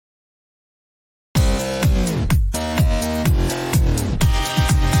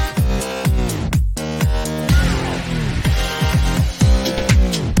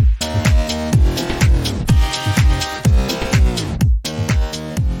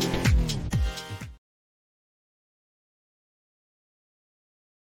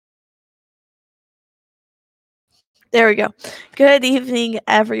There we go. Good evening,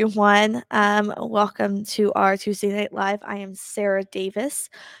 everyone. Welcome to our Tuesday Night Live. I am Sarah Davis,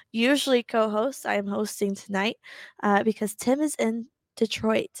 usually co-host. I am hosting tonight because Tim is in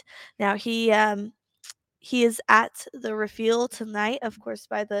Detroit. Now he is at the reveal tonight. Of course,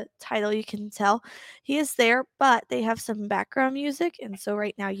 by the title you can tell he is there, but they have some background music, and so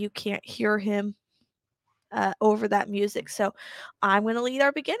right now you can't hear him over that music. So I'm going to lead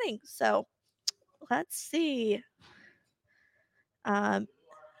our beginning. So let's see. Um,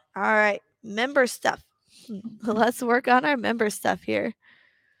 All right, member stuff. Let's work on our member stuff here.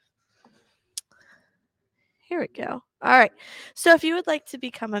 Here we go. All right. So if you would like to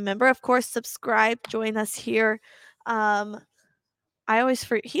become a member, of course, subscribe, join us here. He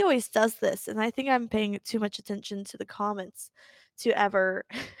always does this, and I think I'm paying too much attention to the comments to ever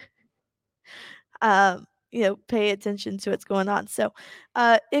pay attention to what's going on. So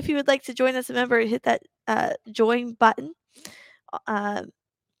if you would like to join as a member, hit that join button. Uh,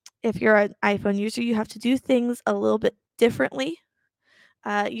 if you're an iPhone user, you have to do things a little bit differently.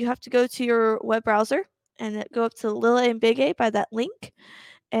 You have to go to your web browser and go up to Lila and Big A by that link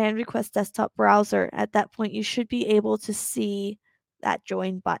and request desktop browser. At that point, you should be able to see that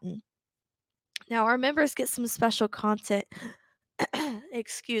join button. Now, our members get some special content.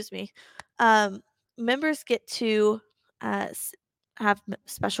 Excuse me. Members get to have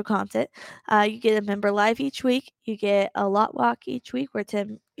special content. You get a member live each week. You get a lot walk each week where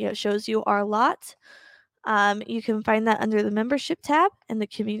Tim shows you our lot. You can find that under the membership tab, and the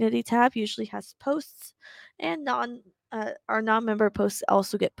community tab usually has posts, and our non-member posts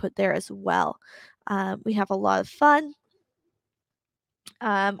also get put there as well. We have a lot of fun.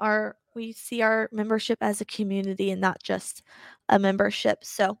 We see our membership as a community and not just a membership.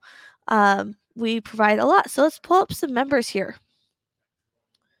 So we provide a lot. So let's pull up some members here.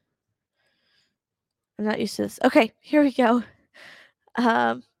 I'm not used to this. Okay, here we go.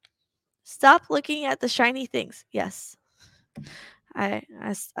 Stop looking at the shiny things. Yes. I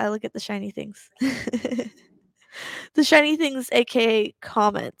look at the shiny things. The shiny things, aka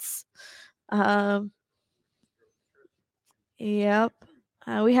comments. Yep.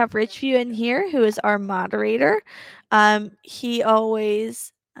 We have Richview in here, who is our moderator. He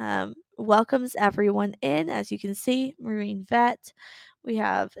always welcomes everyone in. As you can see, Marine Vet. We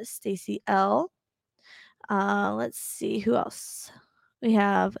have Stacy L. Let's see who else. We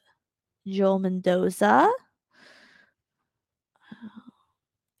have Joel Mendoza.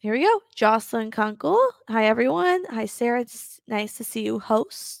 Here we go. Jocelyn Kunkel. Hi, everyone. Hi, Sarah. It's nice to see you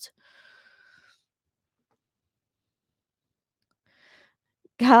host.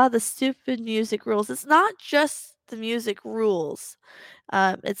 God, the stupid music rules. It's not just the music rules.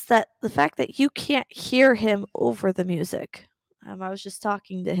 It's that the fact that you can't hear him over the music. I was just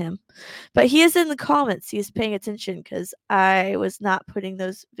talking to him, but he is in the comments. He is paying attention because I was not putting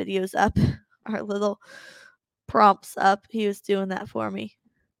those videos up, our little prompts up. He was doing that for me.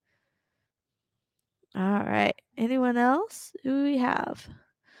 All right. Anyone else? Who do we have?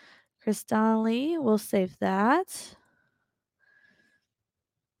 Chris Donnelly. We'll save that.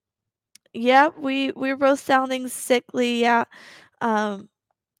 Yep, we're both sounding sickly. Yeah.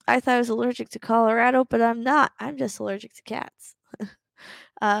 I thought I was allergic to Colorado, but I'm not. I'm just allergic to cats.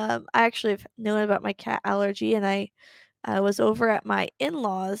 I actually have known about my cat allergy, and I was over at my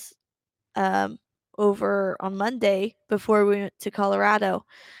in-laws over on Monday before we went to Colorado,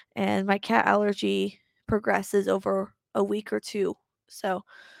 and my cat allergy progresses over a week or two. So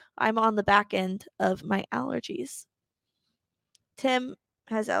I'm on the back end of my allergies. Tim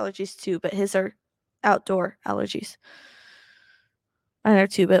has allergies too, but his are outdoor allergies. I know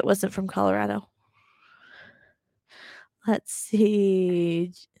too, but it wasn't from Colorado. Let's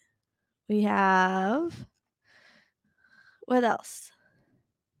see. We have what else?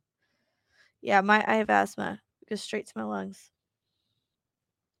 Yeah, I have asthma. It goes straight to my lungs.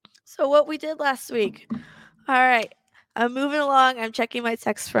 So what we did last week. All right. I'm moving along. I'm checking my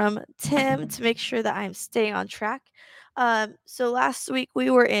text from Tim to make sure that I'm staying on track. So last week we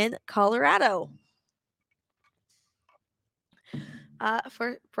were in Colorado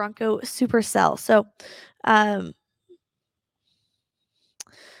for Bronco Supercell. So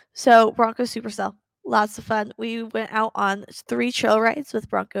Bronco Supercell, lots of fun. We went out on 3 trail rides with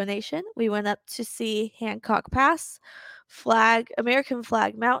Bronco Nation. We went up to see Hancock Pass, American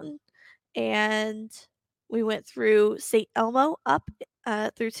Flag Mountain, and we went through St. Elmo up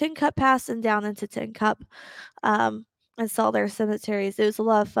through Tin Cup Pass and down into Tin Cup and saw their cemeteries. It was a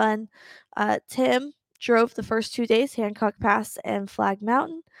lot of fun. Tim drove the first 2 days, Hancock Pass and Flag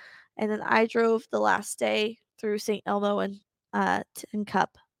Mountain, and then I drove the last day through St. Elmo and Tin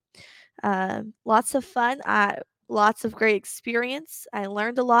Cup. Lots of fun. lots of great experience. I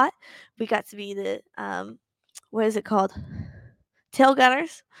learned a lot. We got to be the what is it called? Tail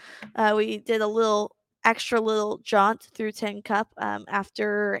gunners. We did a little extra little jaunt through Tin Cup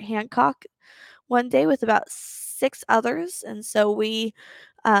after Hancock one day with about 6 others, and so we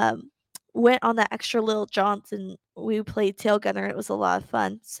um, went on that extra little jaunt and we played tail gunner. It was a lot of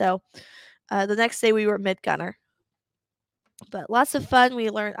fun. So the next day we were mid gunner, but lots of fun.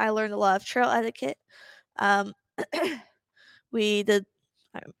 I learned a lot of trail etiquette. Um, we did.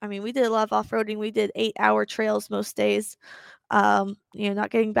 I mean, we did a lot of off roading. We did 8-hour trails most days. Not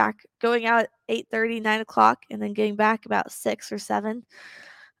getting back, going out at 8:30, 9 o'clock, and then getting back about 6 or 7.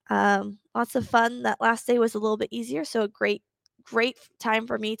 Lots of fun. That last day was a little bit easier, so a great time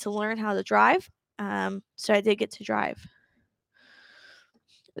for me to learn how to drive. So I did get to drive.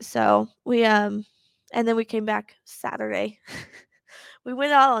 So and then we came back Saturday. We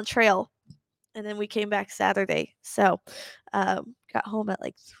went out on trail, and then we came back Saturday. So got home at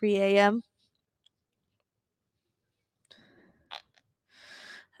like 3 a.m.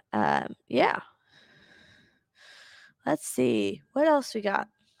 Yeah. Let's see what else we got.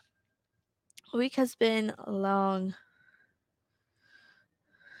 The week has been long.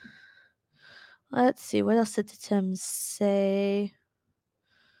 Let's see, what else did Tim say?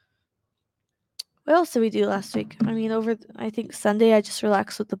 What else did we do last week? I mean, I think Sunday I just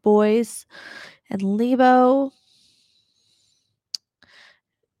relaxed with the boys and Lebo.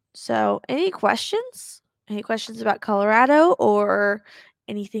 So, any questions? Any questions about Colorado or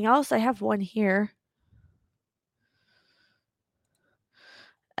anything else? I have one here.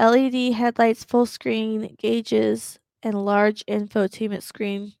 LED headlights, full screen, gauges, and large infotainment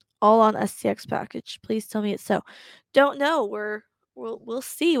screen, all on STX package. Please tell me it's so. Don't know. We'll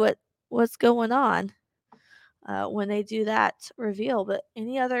see what's going on when they do that reveal. But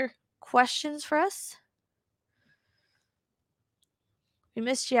any other questions for us? We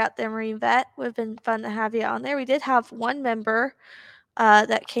missed you out there, Marine Vet. Would have been fun to have you on there. We did have one member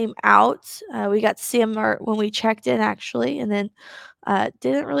that came out. We got to see him when we checked in, actually, and then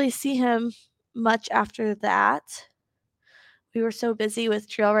didn't really see him much after that. We were so busy with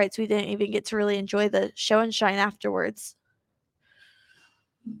trail rides, we didn't even get to really enjoy the show and shine afterwards.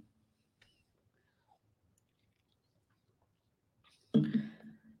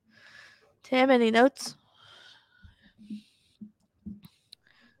 Tim, any notes?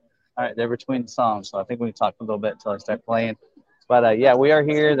 All right, they're between songs, so I think we can talk a little bit until I start playing. But yeah, we are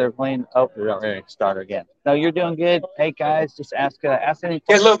here. They're playing. Oh, we're not ready to start again. No, you're doing good. Hey guys, just ask any questions.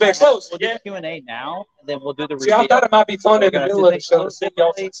 Get a little bit close. We'll do Q&A now, and then we'll do the review. See, I thought it might be fun in the middle of the show to sing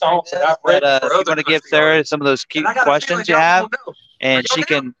y'all some songs that I've read. If you want to give Sarah some of those cute questions you have, and she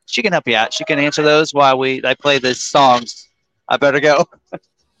can help you out. She can answer those while I play the songs. I better go.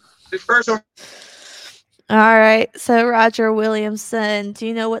 This first one. All right. So Roger Williamson, do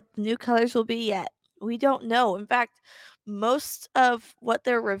you know what the new colors will be yet? We don't know. In fact, most of what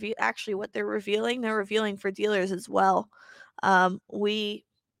they're revealing, they're revealing for dealers as well. They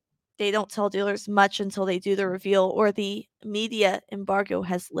don't tell dealers much until they do the reveal or the media embargo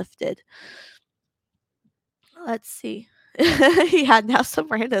has lifted. Let's see. Yeah, now some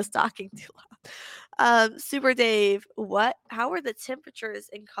randos talking too loud. Super Dave, how were the temperatures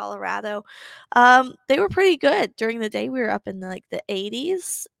in Colorado? They were pretty good. During the day we were up in like the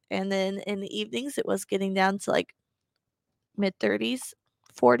 80s, and then in the evenings it was getting down to like mid 30s,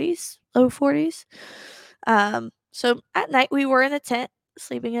 40s, low 40s. So at night we were in a tent,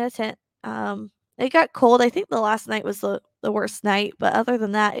 sleeping in a tent. It got cold. I think the last night was the worst night, but other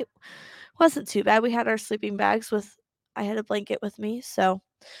than that, it wasn't too bad. We had our sleeping bags I had a blanket with me, so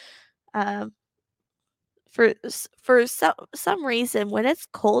um, for some reason, when it's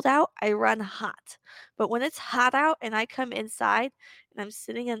cold out, I run hot, but when it's hot out and I come inside and I'm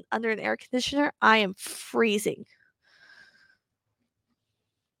sitting under an air conditioner, I am freezing.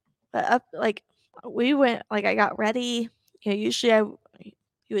 But I got ready. Usually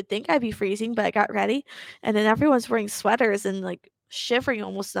you would think I'd be freezing, but I got ready, and then everyone's wearing sweaters and like shivering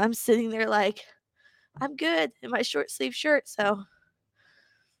almost. And I'm sitting there like I'm good in my short sleeve shirt. So,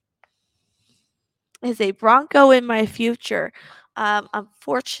 is a Bronco in my future?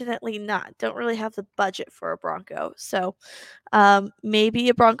 Unfortunately, not. Don't really have the budget for a Bronco. So, maybe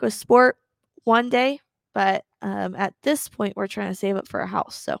a Bronco Sport one day, but at this point, we're trying to save up for a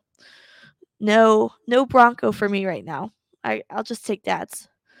house. So, no Bronco for me right now. I'll just take Dad's.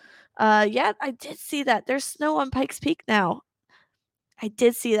 Yeah, I did see that. There's snow on Pikes Peak now. I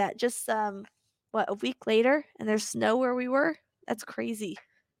did see that. Just a week later, and there's snow where we were. That's crazy.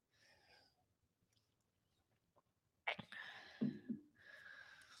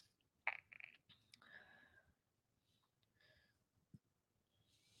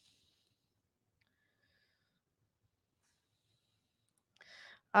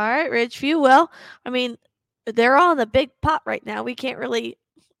 All right, Ridgeview. Well, I mean, they're all in the big pot right now. We can't really,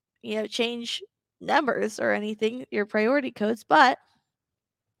 change numbers or anything, your priority codes, but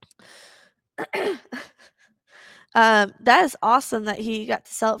that is awesome that he got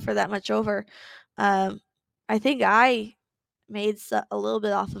to sell it for that much over. Um, I think I made a little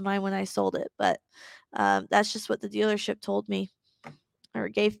bit off of mine when I sold it, but that's just what the dealership told me or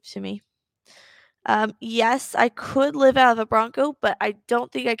gave to me. Yes, I could live out of a Bronco, but I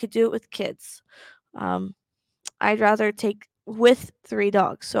don't think I could do it with kids. Um, I'd rather take with 3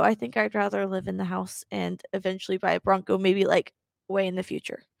 dogs, so I think I'd rather live in the house and eventually buy a Bronco, maybe, like, way in the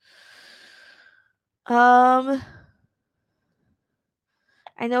future. Um,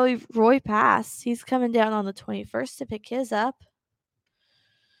 I know Roy passed. He's coming down on the 21st to pick his up.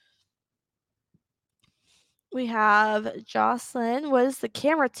 We have Jocelyn. What is the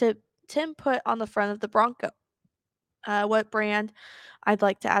camera tip Tim put on the front of the Bronco? What brand? I'd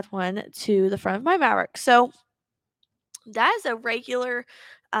like to add one to the front of my Maverick. So that is a regular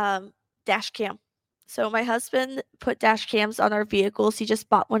dash cam. So my husband put dash cams on our vehicles. He just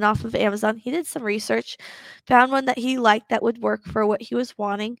bought one off of Amazon. He did some research, found one that he liked that would work for what he was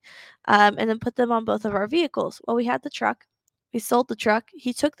wanting, and then put them on both of our vehicles. Well, we had the truck. We sold the truck.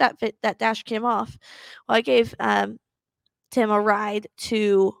 He took that dash cam off. Well, I gave Tim a ride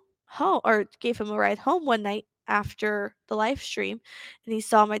to home, or gave him a ride home one night after the live stream, and he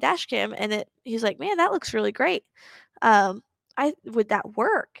saw my dash cam, and he's like, "Man, that looks really great. I would that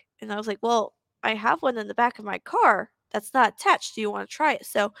work?" And I was like, "Well, I have one in the back of my car that's not attached. Do you want to try it?"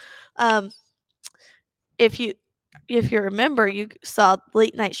 So, um, if you remember, you saw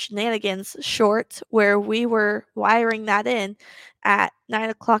Late Night Shenanigans short where we were wiring that in at 9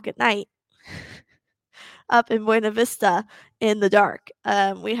 o'clock at night up in Buena Vista in the dark.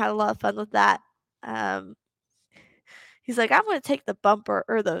 We had a lot of fun with that. Um, he's like, "I'm gonna take the bumper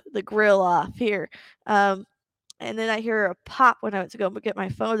or the grill off here." And then I hear a pop when I went to go get my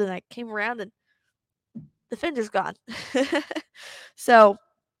phone, and I came around and the fender's gone. So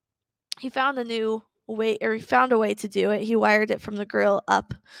he found a new way, or he found a way to do it. He wired it from the grill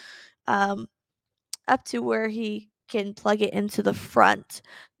um, up to where he can plug it into the front.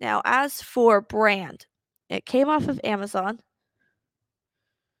 Now, as for brand, it came off of Amazon.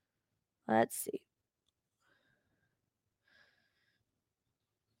 Let's see.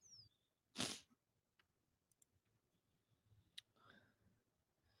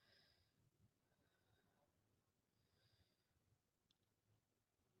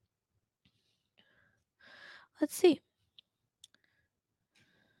 Let's see.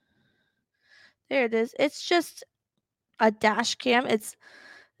 There it is. It's just a dash cam. It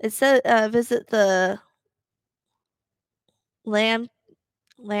said visit the Lam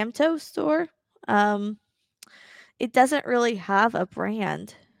Lamto store. Um, it doesn't really have a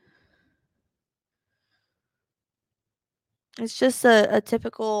brand. It's just a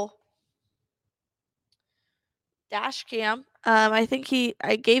typical dash cam. I think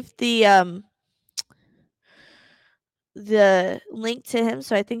I gave the link to him,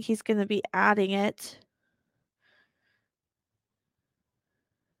 so I think he's gonna be adding it.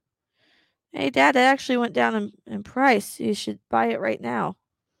 Hey, Dad, it actually went down in price. You should buy it right now.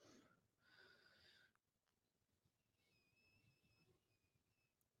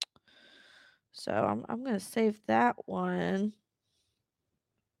 So I'm gonna save that one.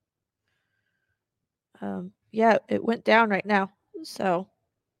 Yeah, it went down right now. So,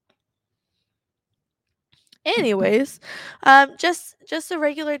 anyways, just a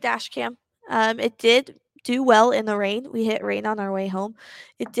regular dash cam. It did do well in the rain. We hit rain on our way home.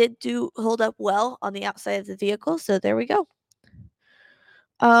 It did hold up well on the outside of the vehicle. So there we go.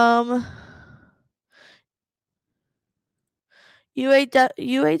 Um,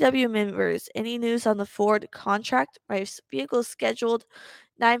 UAW members, any news on the Ford contract? My vehicle is scheduled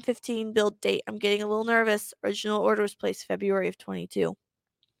 9/15 build date. I'm getting a little nervous. Original order was placed February of 22.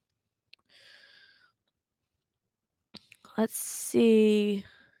 Let's see.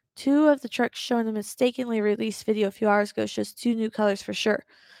 2 of the trucks shown in a mistakenly released video a few hours ago shows 2 new colors for sure.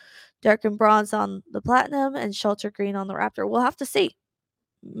 Dark and bronze on the Platinum and shelter green on the Raptor. We'll have to see.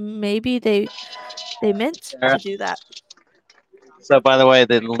 Maybe they meant to do that. So, by the way,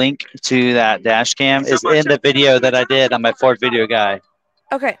 the link to that dash cam is in the video that I did on my Ford Video Guy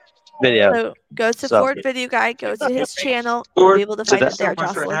Okay. video. So go to Ford Video Guy, go to his channel. You'll be able to find it there,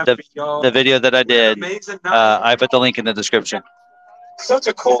 Jocelyn. The video that I did, I put the link in the description. Such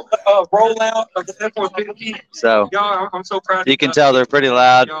a cool rollout of the F-150. So I'm so proud. You can tell they're pretty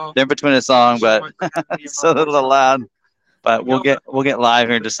loud. They're in between a song, but it's a little loud. But we'll get live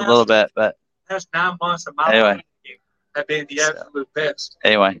here in just a little bit. But that's 9 months of my anyway, life. That'd be the absolute best.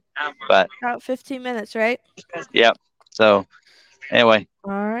 Anyway, but About 15 minutes, right? yep. So anyway,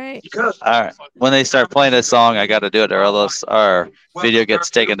 All right. all right. When they start playing this song, I got to do it, or else our video gets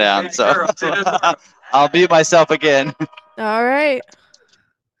taken down. So I'll mute myself again. All right.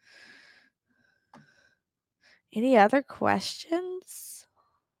 Any other questions?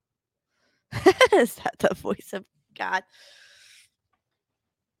 Is that the voice of God?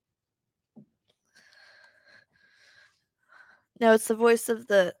 No, it's the voice of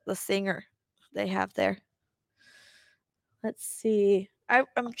the singer they have there. Let's see.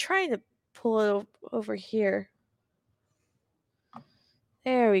 I'm trying to pull it over here.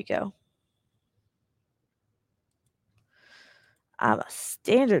 There we go. I'm a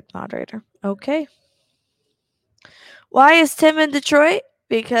standard moderator. Okay. Why is Tim in Detroit?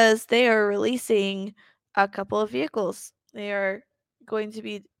 Because they are releasing a couple of vehicles. They are going to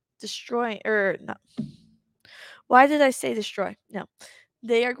be destroying, or no. Why did I say destroy? No.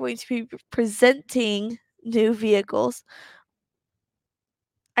 They are going to be presenting new vehicles.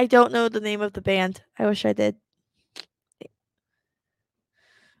 I don't know the name of the band. I wish I did.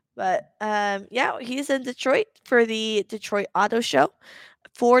 But yeah, he's in Detroit for the Detroit Auto Show.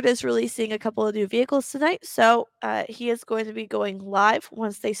 Ford is releasing a couple of new vehicles tonight, so he is going to be going live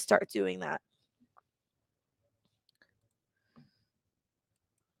once they start doing that.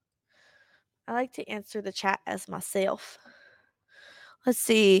 I like to answer the chat as myself. Let's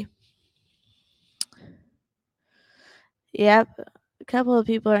see. Yep, a couple of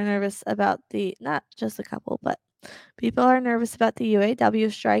people are nervous about not just a couple, but people are nervous about the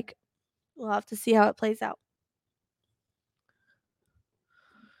UAW strike. We'll have to see how it plays out.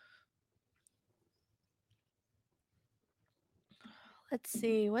 Let's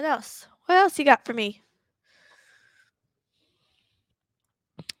see. What else? What else you got for me?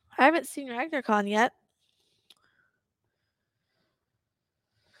 I haven't seen RagnarCon yet.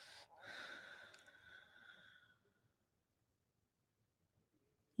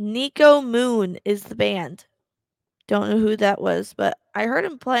 Nico Moon is the band. Don't know who that was, but I heard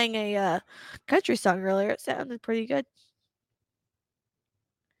him playing a country song earlier. It sounded pretty good.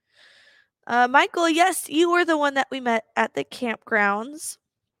 Michael, yes, you were the one that we met at the campgrounds.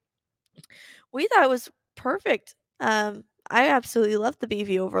 We thought it was perfect. I absolutely loved the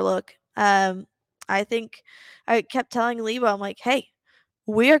BV Overlook. I think I kept telling Lebo, I'm like, hey,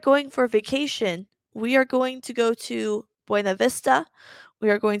 we are going for a vacation. We are going to go to Buena Vista. We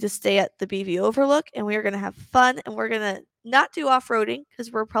are going to stay at the BV Overlook, and we are going to have fun, and we're going to not do off-roading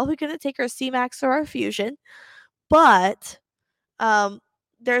because we're probably going to take our C-Max or our Fusion. But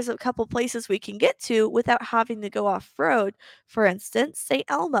there's a couple places we can get to without having to go off-road. For instance, St.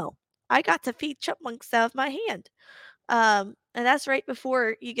 Elmo. I got to feed chipmunks out of my hand. And that's right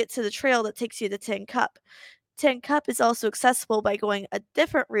before you get to the trail that takes you to Tin Cup. Tin Cup is also accessible by going a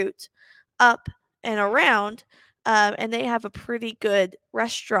different route up and around, and they have a pretty good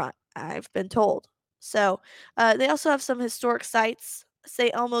restaurant, I've been told. So they also have some historic sites.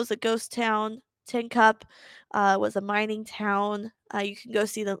 St. Elmo's a ghost town. Tin Cup was a mining town. You can go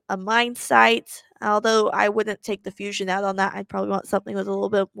see a mine site, although I wouldn't take the Fusion out on that. I'd probably want something with a little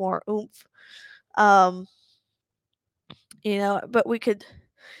bit more oomph. But we could.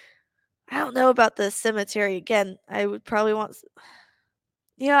 I don't know about the cemetery again. I would probably want.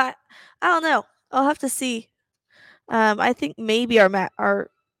 Yeah, I don't know. I'll have to see. I think maybe our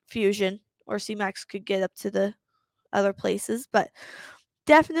Fusion or C-Max could get up to the other places, but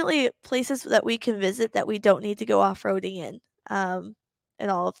definitely places that we can visit that we don't need to go off-roading in, and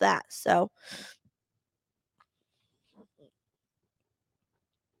all of that. So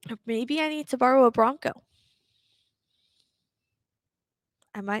maybe I need to borrow a Bronco.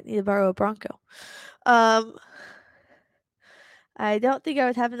 I might need to borrow a Bronco. I don't think I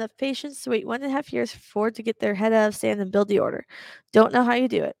would have enough patience to wait 1.5 years for Ford to get their head out of sand and build the order. Don't know how you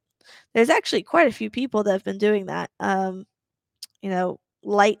do it. There's actually quite a few people that have been doing that.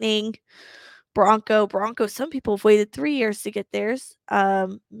 Lightning, Bronco. Some people have waited 3 years to get theirs.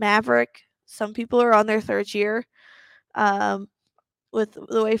 Maverick, some people are on their third year. With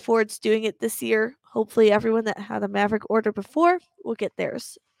the way Ford's doing it this year, hopefully everyone that had a Maverick order before will get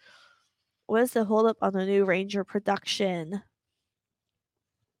theirs. What is the holdup on the new Ranger production?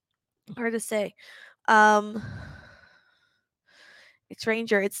 Hard to say. It's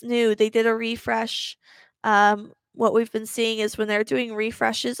Ranger. It's new. They did a refresh. What we've been seeing is when they're doing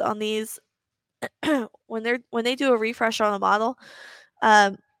refreshes on these, when they do a refresh on a model,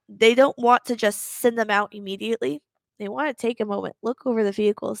 they don't want to just send them out immediately. They want to take a moment, look over the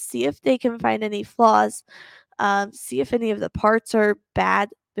vehicles, see if they can find any flaws, see if any of the parts are bad,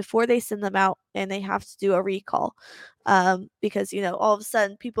 before they send them out, and they have to do a recall, because all of a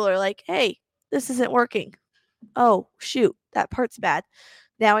sudden people are like, "Hey, this isn't working. Oh shoot, that part's bad.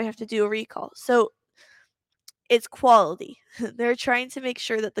 Now I have to do a recall." So it's quality. They're trying to make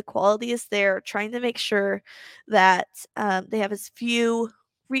sure that the quality is there, trying to make sure that they have as few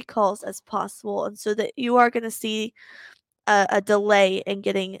recalls as possible, and so that you are going to see a delay in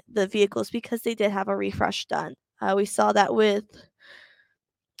getting the vehicles because they did have a refresh done. We saw that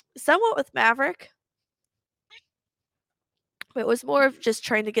somewhat with Maverick. It was more of just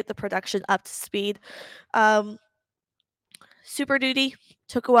trying to get the production up to speed. Um, Super Duty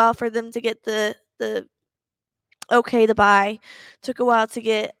took a while for them to get the okay to buy. Took a while to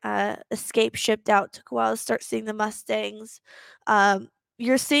get Escape shipped out. Took a while to start seeing the Mustangs.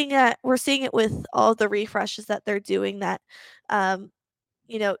 You're seeing it. We're seeing it with all the refreshes that they're doing. That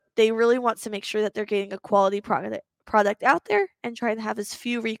they really want to make sure that they're getting a quality product out there and trying to have as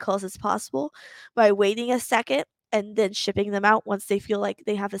few recalls as possible by waiting a second and then shipping them out once they feel like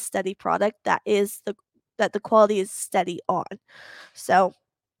they have a steady product that the quality is steady on. So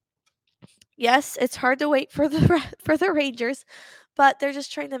yes, it's hard to wait for the for the Rangers, but they're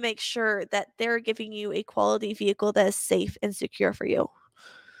just trying to make sure that they're giving you a quality vehicle that is safe and secure for you.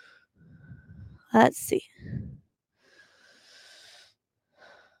 Let's see.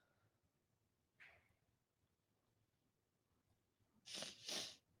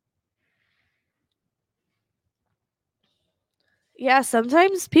 Yeah,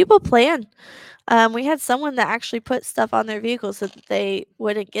 sometimes people plan. We had someone that actually put stuff on their vehicles so that they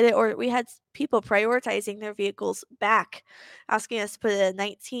wouldn't get it, or we had people prioritizing their vehicles back, asking us to put a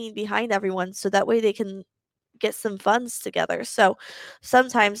 19 behind everyone so that way they can get some funds together. So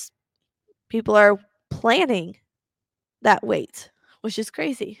sometimes people are planning that wait, which is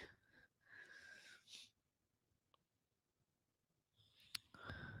crazy.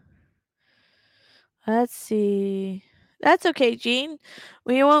 Let's see. That's okay, Gene.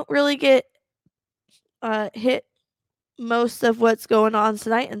 We won't really get hit most of what's going on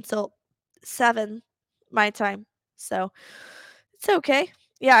tonight until 7 my time. So it's okay.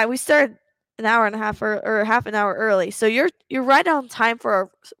 Yeah, we started an hour and a half or half an hour early. So you're right on time for our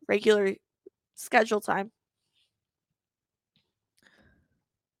regular schedule time.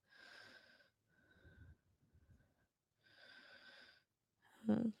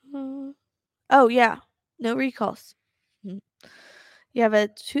 Mhm. Oh yeah, no recalls. Mhm. You have a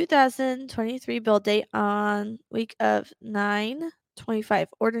 2023 build date on week of 9/25.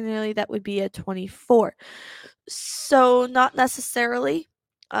 Ordinarily, that would be a 24. So not necessarily.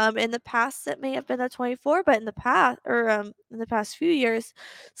 In the past, it may have been a 24, but in the past few years,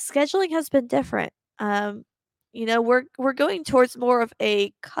 scheduling has been different. We're going towards more of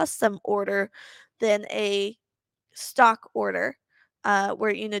a custom order than a stock order,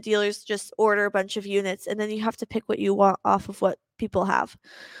 where dealers just order a bunch of units and then you have to pick what you want off of what people have.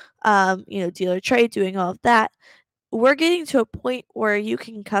 Dealer trade, doing all of that. We're getting to a point where you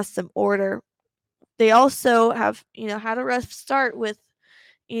can custom order. They also have had a rough start with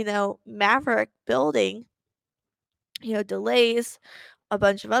Maverick building, delays, a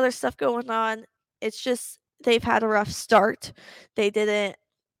bunch of other stuff going on. It's just they've had a rough start. They didn't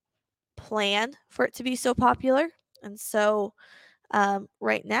plan for it to be so popular, and so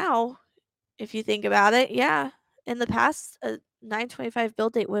right now, if you think about it, yeah, in the past, a 9/25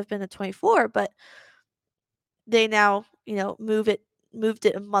 build date would have been a 24, but they now, moved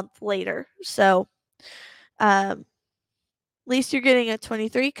it a month later. So, at least you're getting a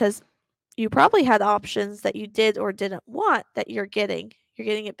 23 because you probably had options that you did or didn't want that you're getting. You're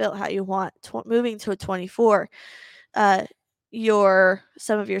getting it built how you want. Moving to a 24,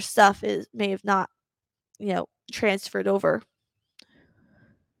 some of your stuff may have not, transferred over.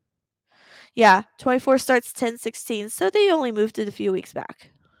 Yeah, 24 starts 10/16, so they only moved it a few weeks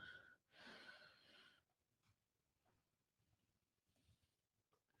back.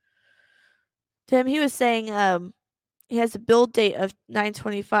 Tim, he was saying he has a build date of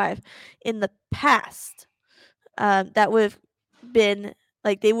 9/25. In the past, that would have been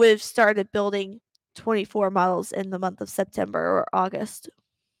like they would have started building 24 models in the month of September or August.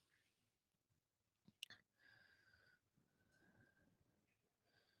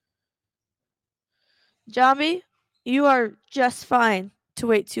 Jambi, you are just fine to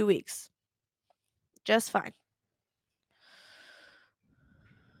wait 2 weeks. Just fine.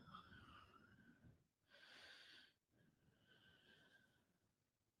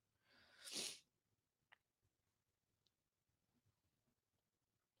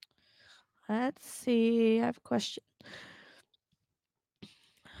 Let's see. I have a question.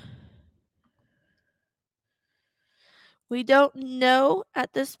 We don't know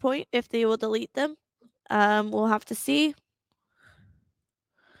at this point if they will delete them. We'll have to see.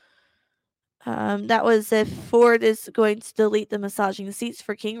 That was if Ford is going to delete the massaging seats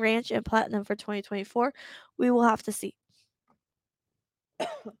for King Ranch and Platinum for 2024. We will have to see.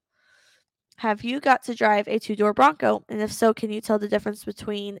 Have you got to drive a two-door Bronco? And if so, can you tell the difference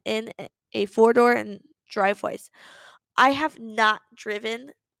between in a four-door and driveways? I have not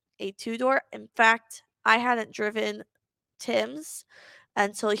driven a two-door. In fact, I hadn't driven Tim's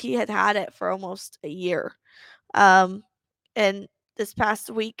until he had it for almost a year. And this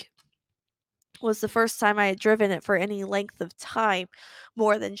past week was the first time I had driven it for any length of time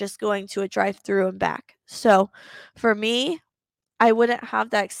more than just going to a drive-through and back. So, for me, I wouldn't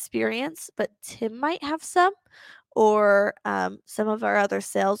have that experience, but Tim might have some, or some of our other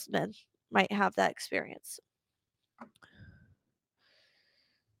salesmen might have that experience.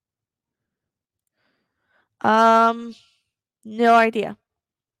 No idea.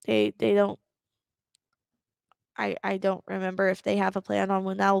 They don't. I don't remember if they have a plan on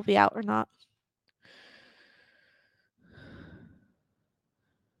when that will be out or not.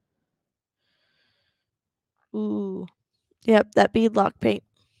 Ooh, yep, that beadlock paint.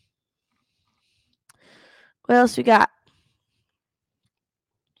 What else we got?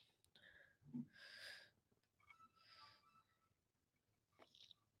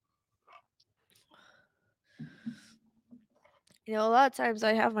 You know, a lot of times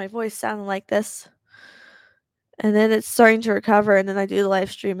I have my voice sounding like this, and then it's starting to recover, and then I do the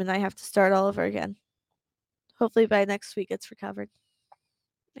live stream, and I have to start all over again. Hopefully by next week it's recovered.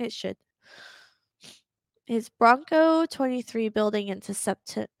 It should. Is Bronco 23 building into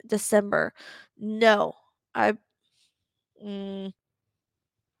December? No, I don't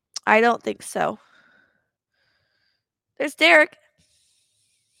think so. There's Derek.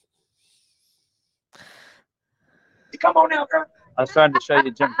 Come on now, girl. I was trying to show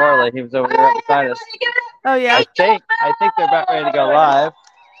you Jim Farley. He was over there beside us. Oh yeah. I think they're about ready to go live.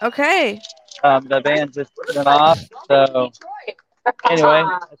 Okay. The band just went off. So anyway,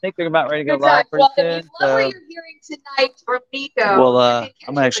 I think they're about ready to go live pretty soon. So well, I'm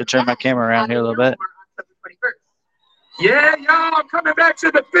gonna actually turn my camera around here a little bit. Yeah, y'all coming back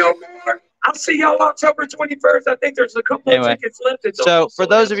to the Fillmore. I'll see y'all October 21st. I think there's a couple of tickets left. So for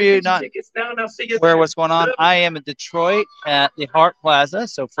those of you not aware what's going on, I am in Detroit at the Hart Plaza.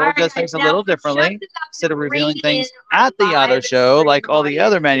 So Ford does things a little differently. Instead of revealing things at the auto show like all the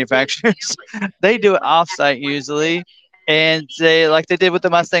other manufacturers, they do it off-site usually. And they, like they did with the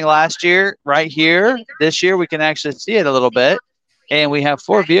Mustang last year, right here. This year we can actually see it a little bit. And we have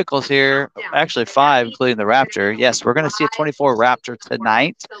 4 vehicles here, actually 5, including the Raptor. Yes, we're going to see a 24 Raptor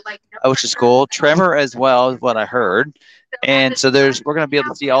tonight, which is cool. Tremor as well is what I heard. And so we're going to be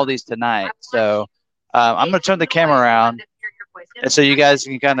able to see all these tonight. So I'm going to turn the camera around, and so you guys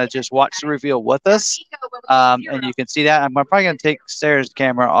can kind of just watch the reveal with us. And you can see that. I'm probably going to take Sarah's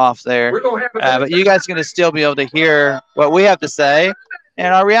camera off there. But you guys are going to still be able to hear what we have to say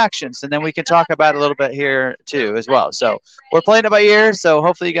and our reactions. And then we can talk about it a little bit here too as well. So we're playing it by ear. So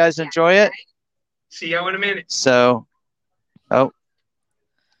hopefully you guys enjoy it. See y'all in a minute. So, I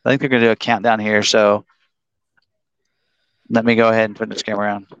think they're going to do a countdown here. So let me go ahead and put this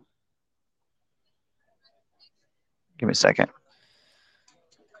camera on. Give me a second.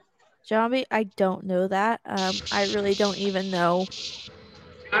 Zombie, I don't know that. I really don't even know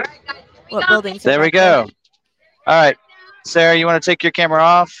what buildings. There we go. All right. Sarah, you want to take your camera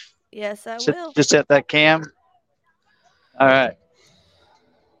off? Yes, I will. Just hit that cam. All right.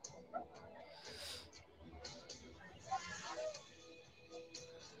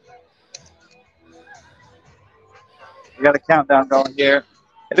 We got a countdown going here.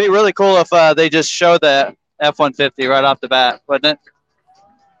 It'd be really cool if they just show the F-150 right off the bat, wouldn't it?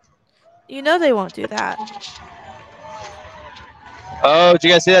 You know they won't do that. Oh, did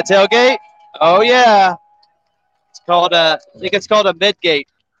you guys see that tailgate? Oh yeah. It's called I think it's called a midgate.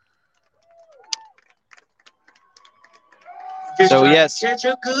 So yes.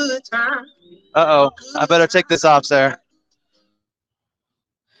 Uh-oh. I better take this off, Sarah.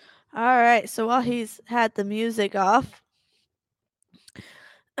 All right. So while he's had the music off,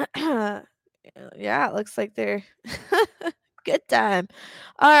 yeah, it looks like they're good time.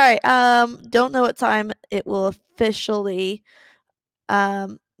 All right. Don't know what time it will officially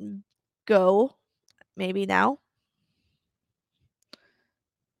go. Maybe now.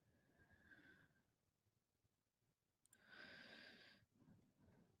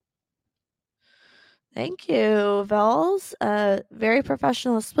 Thank you, Vols. Very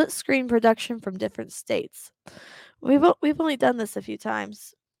professional split screen production from different states. We've only done this a few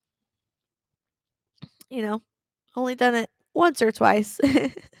times. You know, Only done it once or twice.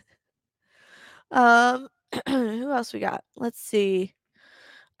 Who else we got? Let's see.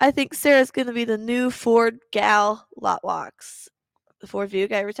 I think Sarah's gonna be the new Ford gal lot walks. The Ford View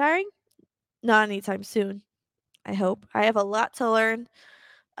guy retiring? Not anytime soon. I hope. I have a lot to learn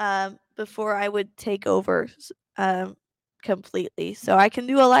before I would take over completely. So I can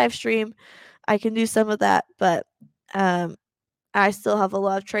do a live stream. I can do some of that, but I still have a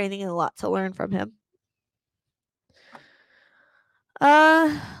lot of training and a lot to learn from him.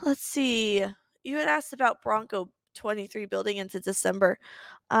 Let's see. You had asked about Bronco 23 building into December.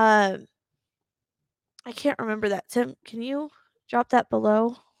 I can't remember that. Tim, can you drop that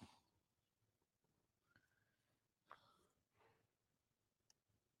below?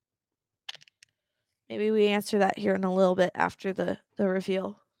 Maybe we answer that here in a little bit after the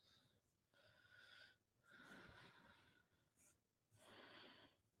reveal.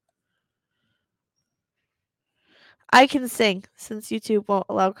 I can sing since YouTube won't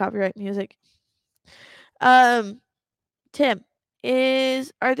allow copyright music. Tim,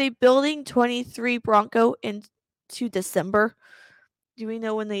 are they building 23 Bronco into December? Do we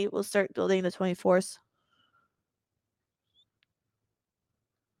know when they will start building the 24s?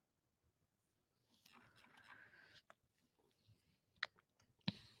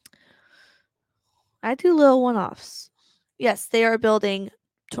 I do little one-offs. Yes, they are building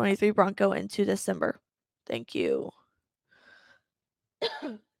 23 Bronco into December. Thank you.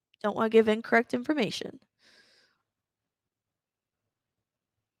 Don't want to give incorrect information.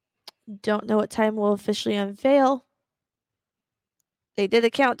 Don't know what time we'll officially unveil. They did a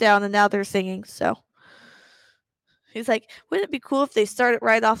countdown and now they're singing, so. He's like, wouldn't it be cool if they started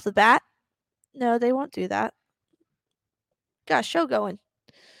right off the bat? No, they won't do that. Got a show going.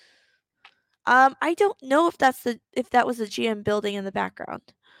 I don't know if that was the GM building in the background.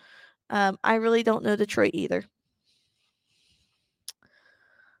 I really don't know Detroit either.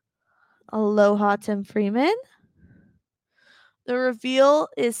 Aloha, Tim Freeman. The reveal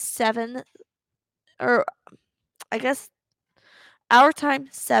is 7, or I guess our time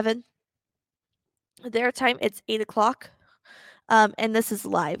 7. Their time it's 8 o'clock. And this is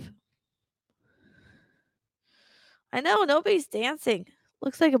live. I know nobody's dancing.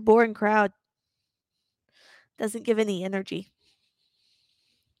 Looks like a boring crowd. Doesn't give any energy.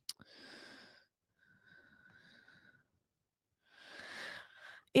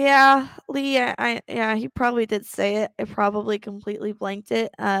 Yeah, Lee, yeah, he probably did say it. I probably completely blanked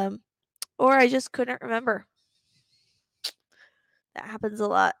it. Or I just couldn't remember. That happens a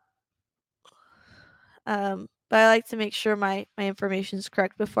lot. But I like to make sure my information is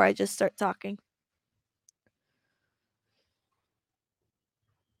correct before I just start talking.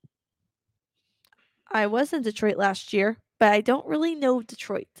 I was in Detroit last year, but I don't really know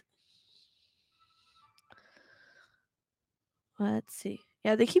Detroit. Let's see.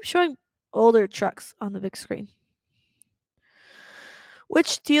 Yeah, they keep showing older trucks on the big screen.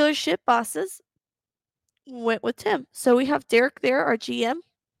 Which dealership bosses went with Tim? So we have Derek there, our GM,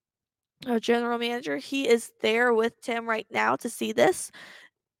 our general manager. He is there with Tim right now to see this.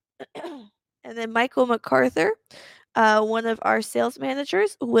 And then Michael MacArthur, one of our sales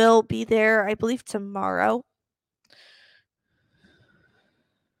managers, will be there, I believe, tomorrow.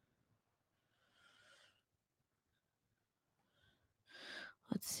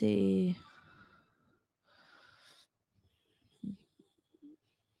 Let's see.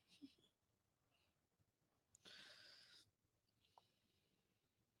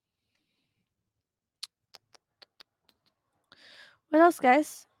 What else,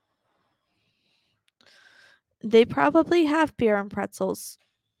 guys? They probably have beer and pretzels.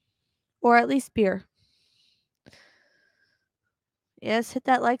 Or at least beer. Yes, hit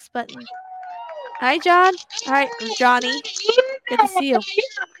that likes button. Hi, John. Hi, Johnny. Good to see you.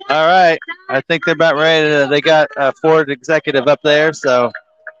 All right. I think they're about ready to. They got a Ford executive up there, so I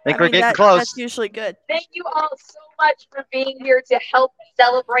think we're getting close. That's usually good. Thank you all so much for being here to help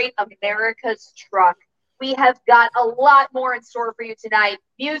celebrate America's truck. We have got a lot more in store for you tonight.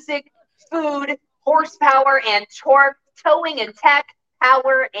 Music, food, horsepower and torque, towing and tech,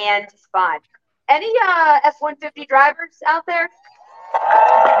 power and fun. Any F-150 drivers out there?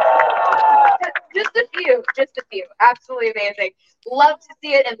 Just a few. Absolutely amazing. Love to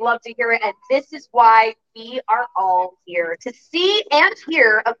see it and love to hear it. And this is why we are all here to see and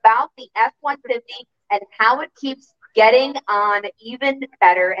hear about the F-150 and how it keeps getting on even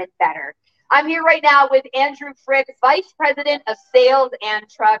better and better. I'm here right now with Andrew Frick, Vice President of Sales and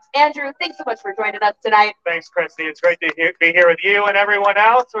Trucks. Andrew, thanks so much for joining us tonight. Thanks, Christy. It's great to be here with you and everyone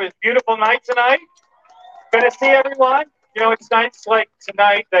else. It was a beautiful night tonight. Good to see everyone. It's nights like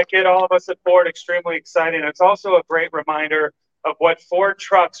tonight that get all of us at Ford extremely excited. It's also a great reminder of what Ford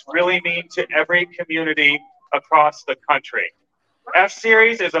trucks really mean to every community across the country. F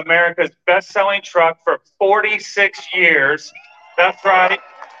Series is America's best-selling truck for 46 years. That's right.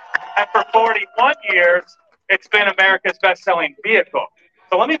 And for 41 years, it's been America's best-selling vehicle.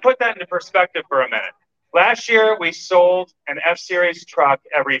 So let me put that into perspective for a minute. Last year, we sold an F Series truck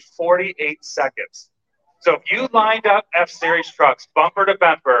every 48 seconds. So if you lined up F Series trucks bumper to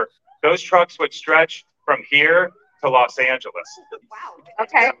bumper, those trucks would stretch from here to Los Angeles. Wow.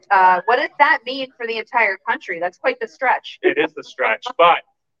 Okay. What does that mean for the entire country? That's quite the stretch. It is the stretch, but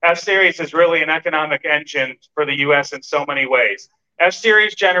F Series is really an economic engine for the U.S. in so many ways. F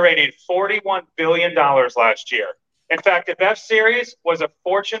Series generated $41 billion last year. In fact, if F Series was a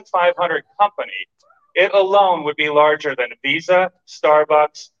Fortune 500 company, it alone would be larger than Visa,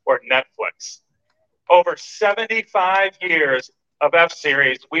 Starbucks, or Netflix. Over 75 years of F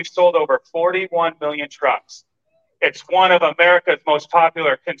Series, we've sold over 41 million trucks. It's one of America's most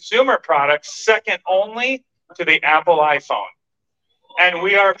popular consumer products, second only to the Apple iPhone. And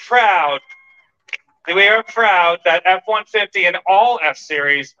we are proud that F-150 and all F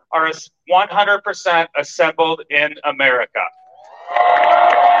Series are 100% assembled in America.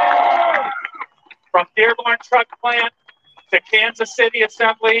 From Dearborn Truck Plant to Kansas City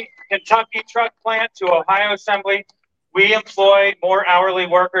Assembly, Kentucky Truck Plant to Ohio Assembly, we employ more hourly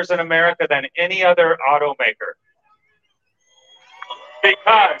workers in America than any other automaker.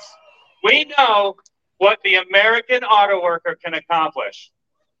 Because we know what the American auto worker can accomplish.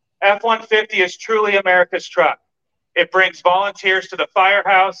 F-150 is truly America's truck. It brings volunteers to the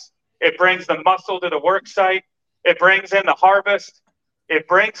firehouse. It brings the muscle to the work site. It brings in the harvest. It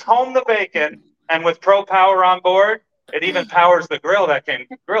brings home the bacon. And with Pro Power on board, it even powers the grill that can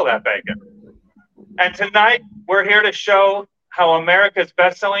grill that bacon. And tonight, we're here to show how America's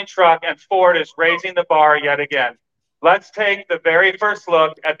best-selling truck and Ford is raising the bar yet again. Let's take the very first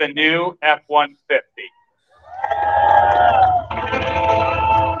look at the new F-150.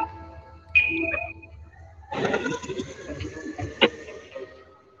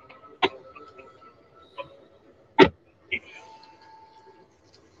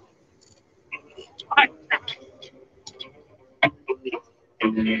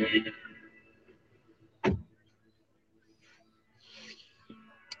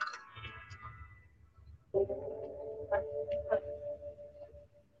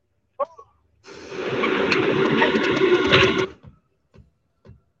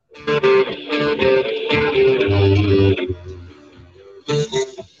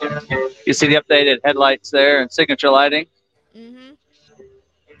 You see the updated headlights there and signature lighting? Mm-hmm.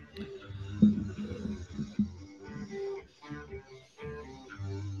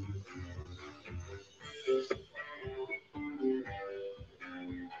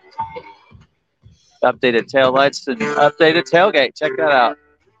 Updated tail lights and updated tailgate. Check that out.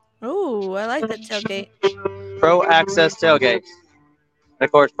 Oh, I like that tailgate. Pro Access tailgate. And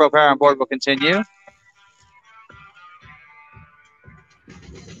of course, Pro Power on board will continue.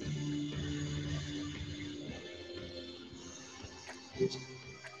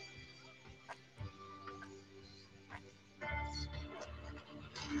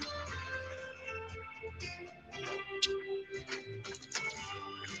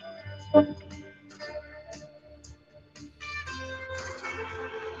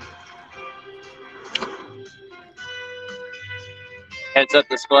 Heads-up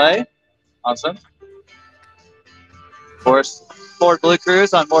display. Awesome. Of course, Ford Blue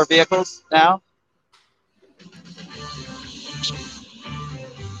Cruise on more vehicles now.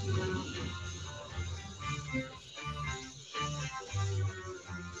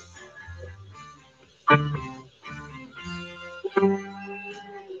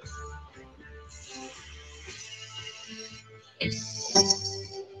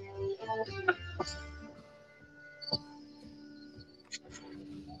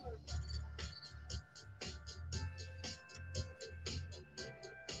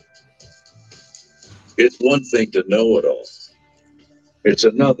 It's one thing to know it all. It's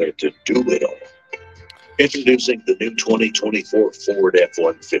another to do it all. Introducing the new 2024 Ford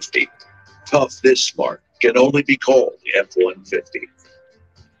F-150. Tough this smart can only be called the F-150.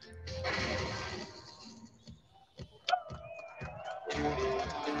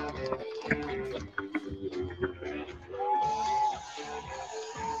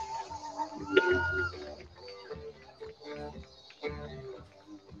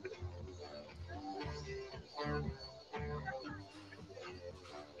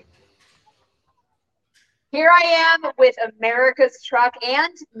 Here I am with America's Truck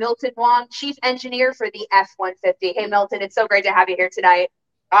and Milton Wong, Chief Engineer for the F-150. Hey, Milton, it's so great to have you here tonight.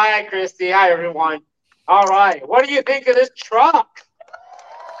 Hi, Christy. Hi, everyone. All right. What do you think of this truck?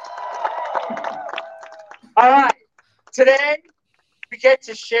 All right. Today, we get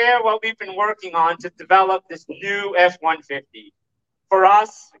to share what we've been working on to develop this new F-150. For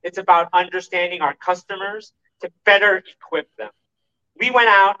us, it's about understanding our customers to better equip them. We went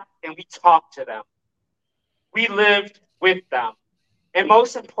out and we talked to them. We lived with them. And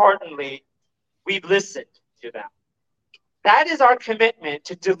most importantly, we listened to them. That is our commitment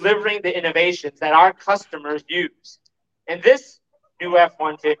to delivering the innovations that our customers use. And this new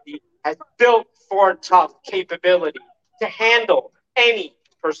F-150 has built Ford Tough capability to handle any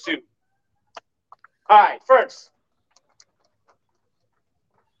pursuit. All right, first,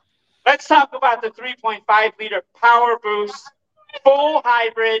 let's talk about the 3.5-liter Power Boost full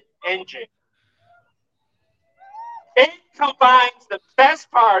hybrid engine. It combines the best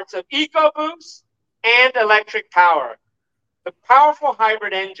parts of EcoBoost and electric power. The powerful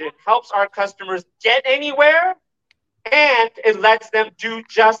hybrid engine helps our customers get anywhere, and it lets them do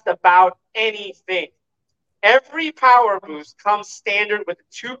just about anything. Every Power Boost comes standard with a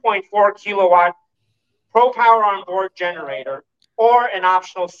 2.4 kilowatt Pro Power onboard generator or an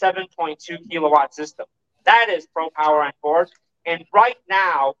optional 7.2 kilowatt system. That is Pro Power on board. And right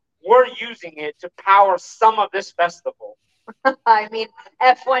now, we're using it to power some of this festival. I mean,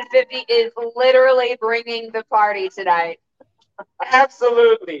 F-150 is literally bringing the party tonight.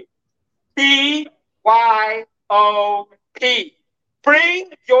 Absolutely. BYOP.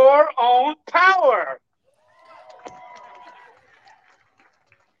 Bring your own power.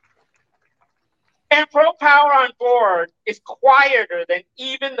 And Pro Power on board is quieter than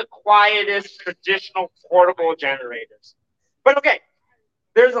even the quietest traditional portable generators. But okay,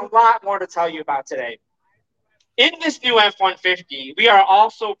 there's a lot more to tell you about today. In this new F-150, we are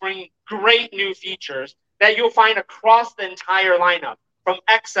also bringing great new features that you'll find across the entire lineup, from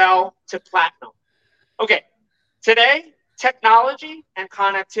XL to Platinum. Okay, today, technology and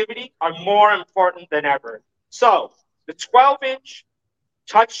connectivity are more important than ever. So, the 12-inch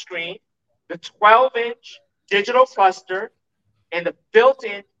touchscreen, the 12-inch digital cluster, and the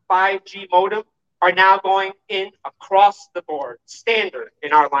built-in 5G modem are now going in across the board, standard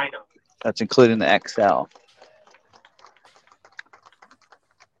in our lineup. That's including the XL.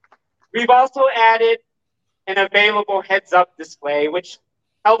 We've also added an available heads-up display, which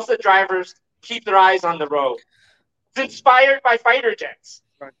helps the drivers keep their eyes on the road. It's inspired by fighter jets.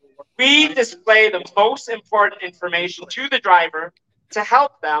 We display the most important information to the driver to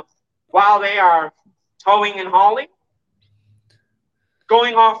help them while they are towing and hauling,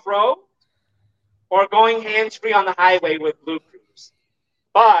 going off-road, or going hands-free on the highway with Blue Cruise.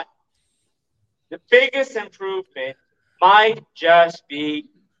 But the biggest improvement might just be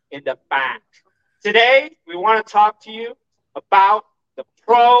in the back. Today, we want to talk to you about the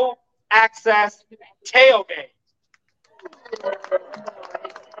Pro Access tailgate.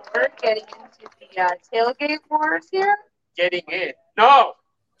 We're getting into the tailgate wars here. Getting in. No,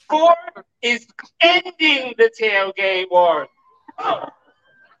 Ford is ending the tailgate war. Oh.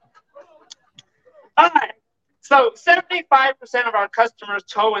 All right. So 75% of our customers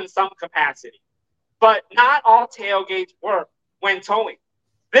tow in some capacity, but not all tailgates work when towing.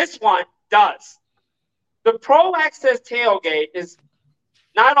 This one does. The Pro Access tailgate is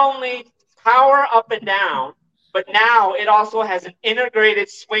not only power up and down, but now it also has an integrated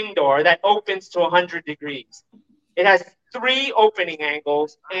swing door that opens to 100 degrees. It has 3 opening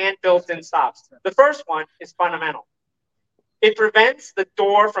angles and built-in stops. The first one is fundamental. It prevents the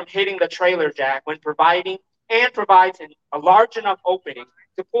door from hitting the trailer jack when provides a large enough opening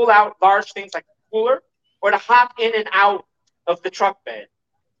to pull out large things like a cooler or to hop in and out of the truck bed.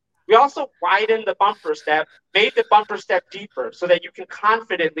 We also widened the bumper step, made the bumper step deeper so that you can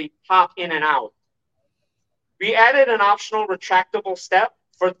confidently hop in and out. We added an optional retractable step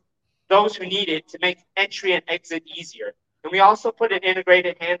for those who need it to make entry and exit easier. And we also put an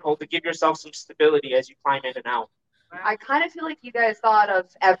integrated handhold to give yourself some stability as you climb in and out. I kind of feel like you guys thought of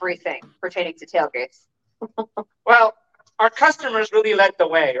everything pertaining to tailgates. Well, our customers really led the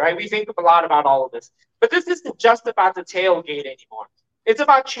way, right? We think a lot about all of this. But this isn't just about the tailgate anymore. It's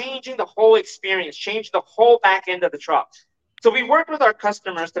about changing the whole experience, changing the whole back end of the truck. So we worked with our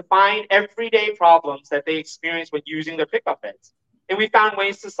customers to find everyday problems that they experience when using their pickup beds. And we found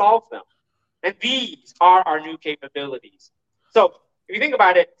ways to solve them. And these are our new capabilities. So if you think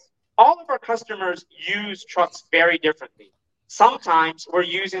about it, all of our customers use trucks very differently. Sometimes we're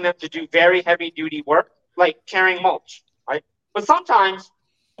using them to do very heavy duty work, like carrying mulch, right? But sometimes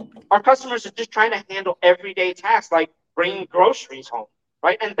Our customers are just trying to handle everyday tasks like bringing groceries home,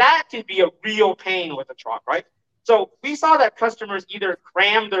 right? And that can be a real pain with a truck, right? So we saw that customers either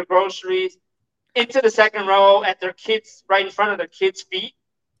cram their groceries into the second row at their kids, right in front of their kids' feet,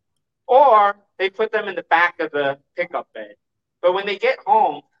 or they put them in the back of the pickup bed. But when they get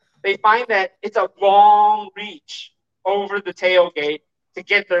home, they find that it's a long reach over the tailgate to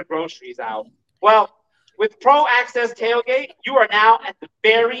get their groceries out. Well, with Pro Access Tailgate, you are now at the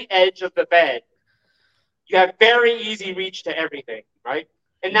very edge of the bed. You have very easy reach to everything, right?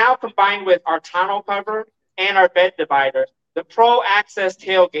 And now combined with our tonneau cover and our bed divider, the Pro Access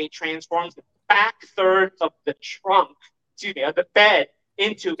Tailgate transforms the back third of the trunk, of the bed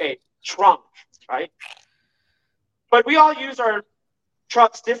into a trunk, right? But we all use our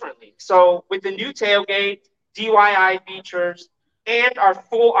trucks differently. So with the new tailgate, DIY features, and our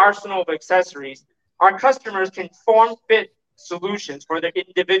full arsenal of accessories, our customers can form fit solutions for their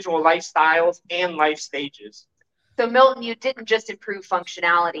individual lifestyles and life stages. So Milton, you didn't just improve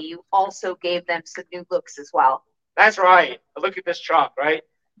functionality, you also gave them some new looks as well. That's right. Look at this truck, right?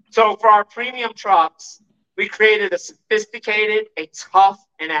 So for our premium trucks, we created a sophisticated, a tough,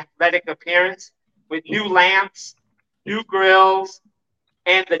 and athletic appearance with new lamps, new grills,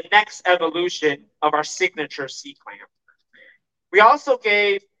 and the next evolution of our signature C-clamp. We also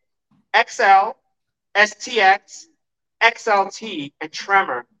gave XL, STX, XLT, and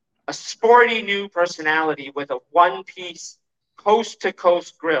Tremor a sporty new personality with a one-piece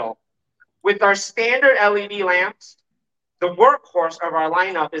coast-to-coast grill. With our standard LED lamps, the workhorse of our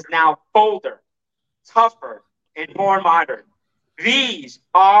lineup is now bolder, tougher, and more modern. These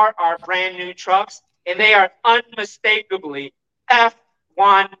are our brand new trucks, and they are unmistakably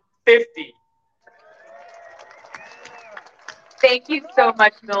F-150. Thank you so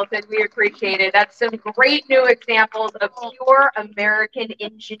much, Milton. We appreciate it. That's some great new examples of pure American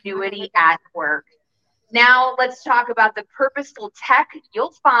ingenuity at work. Now let's talk about the purposeful tech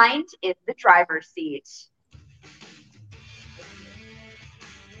you'll find in the driver's seat.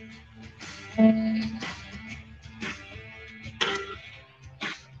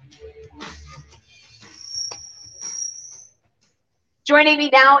 Joining me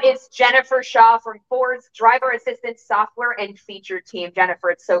now is Jennifer Shaw from Ford's Driver Assistance Software and Feature Team.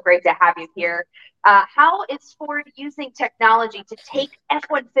 Jennifer, it's so great to have you here. How is Ford using technology to take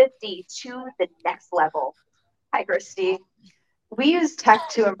F-150 to the next level? Hi, Christy. We use tech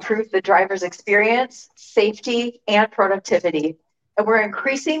to improve the driver's experience, safety, and productivity. And we're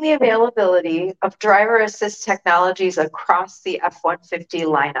increasing the availability of driver assist technologies across the F-150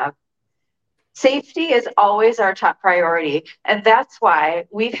 lineup. Safety is always our top priority, and that's why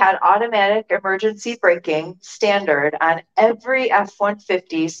we've had automatic emergency braking standard on every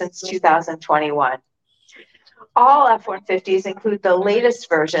F-150 since 2021. All F-150s include the latest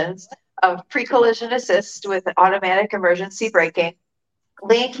versions of pre-collision assist with automatic emergency braking,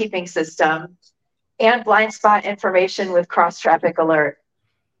 lane keeping system, and blind spot information with cross-traffic alert.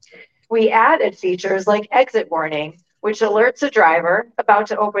 We added features like exit warning, which alerts a driver about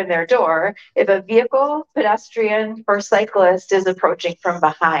to open their door if a vehicle, pedestrian, or cyclist is approaching from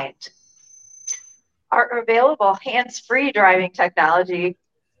behind. Our available hands-free driving technology,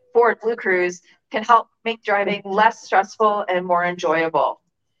 Ford Blue Cruise, can help make driving less stressful and more enjoyable.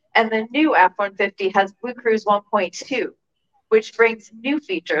 And the new F-150 has Blue Cruise 1.2, which brings new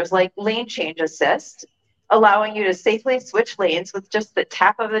features like lane change assist, allowing you to safely switch lanes with just the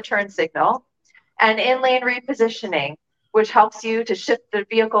tap of the turn signal, and in-lane repositioning, which helps you to shift the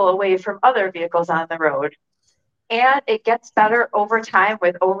vehicle away from other vehicles on the road. And it gets better over time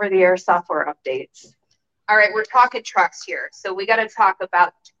with over-the-air software updates. All right, we're talking trucks here, so we got to talk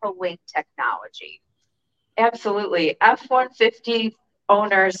about towing technology. Absolutely. F-150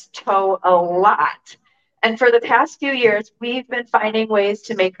 owners tow a lot. And for the past few years, we've been finding ways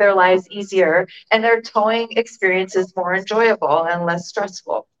to make their lives easier and their towing experiences more enjoyable and less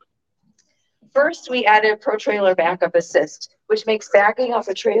stressful. First, we added Pro Trailer Backup Assist, which makes backing up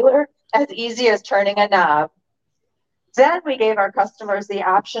a trailer as easy as turning a knob. Then we gave our customers the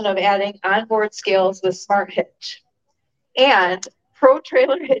option of adding onboard scales with Smart Hitch. And Pro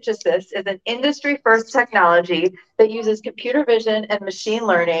Trailer Hitch Assist is an industry-first technology that uses computer vision and machine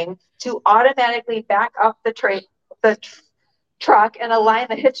learning to automatically back up the truck and align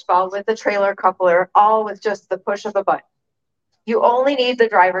the hitch ball with the trailer coupler, all with just the push of a button. You only need the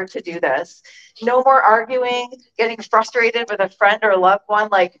driver to do this. No more arguing, getting frustrated with a friend or loved one,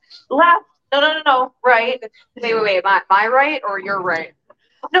 like, left, no, right. Wait, am I right or you're right?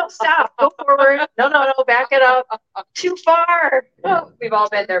 No, stop, go forward. No, back it up. Too far. Oh, we've all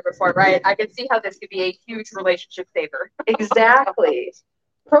been there before, right? I can see how this could be a huge relationship saver. Exactly.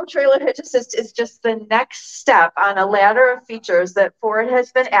 Pro Trailer Hitch Assist is just the next step on a ladder of features that Ford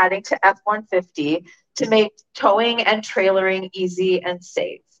has been adding to F-150 to make towing and trailering easy and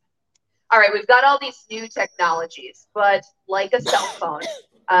safe. All right, we've got all these new technologies, but like a cell phone,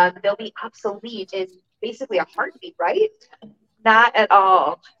 they'll be obsolete in basically a heartbeat, right? Not at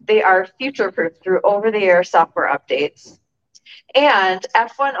all. They are future-proof through over-the-air software updates. And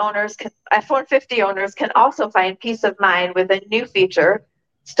F-150 owners can also find peace of mind with a new feature,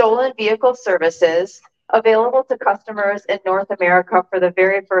 stolen vehicle services, available to customers in North America for the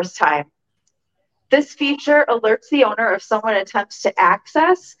very first time. This feature alerts the owner if someone attempts to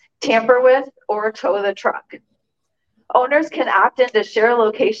access, tamper with, or tow the truck. Owners can opt in to share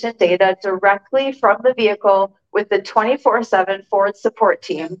location data directly from the vehicle with the 24/7 Ford support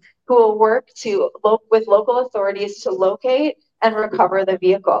team, who will work with local authorities to locate and recover the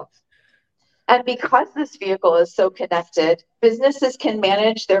vehicle. And because this vehicle is so connected, businesses can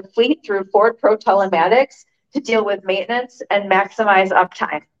manage their fleet through Ford Pro Telematics to deal with maintenance and maximize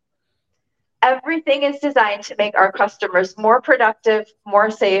uptime. Everything is designed to make our customers more productive,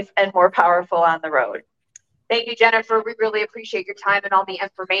 more safe, and more powerful on the road. Thank you, Jennifer. We really appreciate your time and all the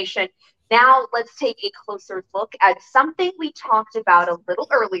information. Now let's take a closer look at something we talked about a little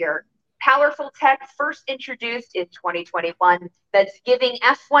earlier. Powerful tech first introduced in 2021 that's giving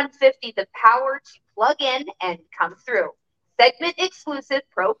F-150 the power to plug in and come through. Segment exclusive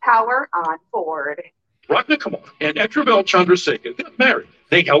Pro Power on board. Ratnakumar and Etrabel Chandrasekhar got married.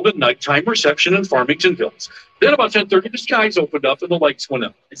 They held a nighttime reception in Farmington Hills. Then about 10:30, the skies opened up and the lights went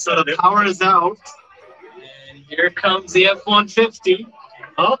out. So the power is out. And here comes the F-150.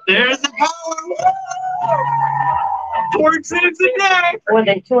 Oh, there's the power. Ford saves the day. More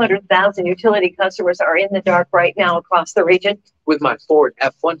than 200,000 utility customers are in the dark right now across the region. With my Ford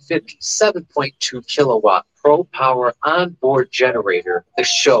F-150 7.2 kilowatt Pro Power onboard generator, the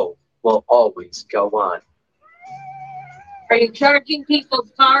show will always go on. Are you charging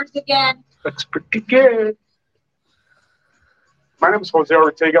people's cars again? That's pretty good. My name is Jose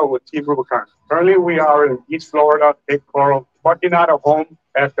Ortega with Team Rubicon. Currently, we are in East Florida, Cape Coral, parking out of home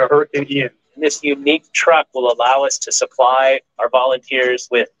after Hurricane Ian. This unique truck will allow us to supply our volunteers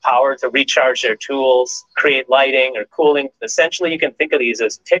with power to recharge their tools, create lighting or cooling. Essentially, you can think of these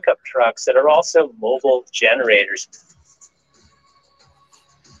as pickup trucks that are also mobile generators.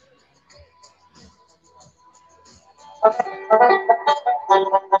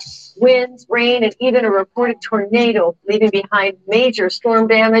 Winds, rain, and even a reported tornado, leaving behind major storm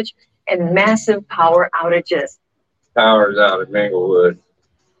damage and massive power outages. Power's out at Manglewood.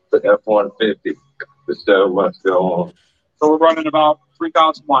 The F-150. The show must go on. So we're running about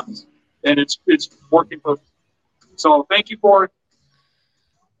 3,000 watts, and it's working perfect. So thank you for it.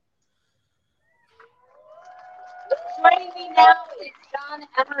 Joining me now is John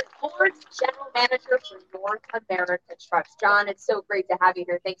Emmert, Ford's General Manager for North America Trucks. John, it's so great to have you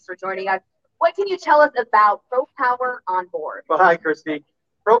here. Thanks for joining us. What can you tell us about Pro Power on board? Well, hi, Christy.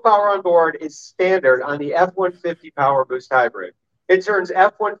 Pro Power on board is standard on the F-150 Power Boost Hybrid. It turns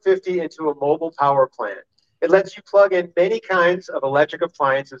F-150 into a mobile power plant. It lets you plug in many kinds of electric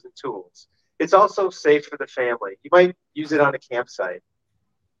appliances and tools. It's also safe for the family. You might use it on a campsite.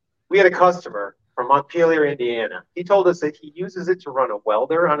 We had a customer from Montpelier, Indiana. He told us that he uses it to run a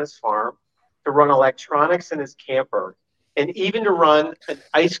welder on his farm, to run electronics in his camper, and even to run an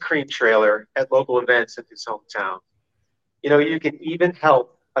ice cream trailer at local events in his hometown. You know, you can even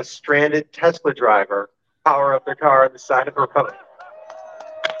help a stranded Tesla driver power up their car on the side of the road.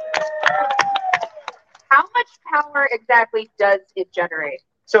 How much power exactly does it generate?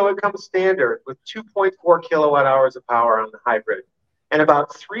 So it comes standard with 2.4 kilowatt hours of power on the hybrid. And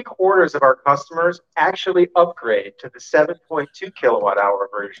about 3/4 of our customers actually upgrade to the 7.2 kilowatt hour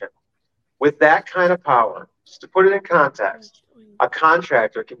version. With that kind of power, just to put it in context, a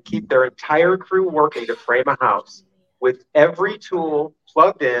contractor can keep their entire crew working to frame a house with every tool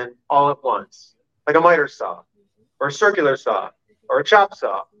plugged in all at once, like a miter saw, or a circular saw, or a chop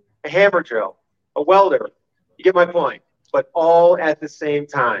saw, a hammer drill, a welder. You get my point, but all at the same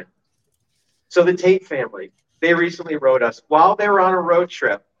time. So the Tate family, they recently wrote us while they were on a road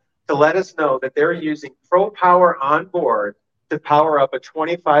trip to let us know that they're using Pro Power on board to power up a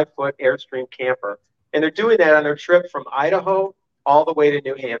 25-foot Airstream camper. And they're doing that on their trip from Idaho all the way to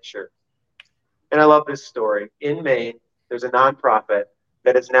New Hampshire. And I love this story. In Maine, there's a nonprofit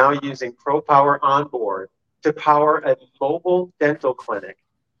that is now using Pro Power on board to power a mobile dental clinic,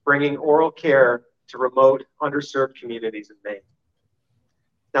 bringing oral care to remote, underserved communities in Maine.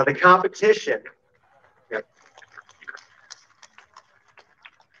 Now, the competition.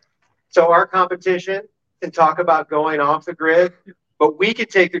 So our competition can talk about going off the grid, but we could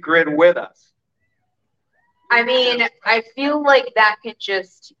take the grid with us. I mean, I feel like that could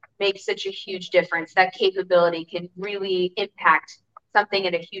just make such a huge difference. That capability can really impact something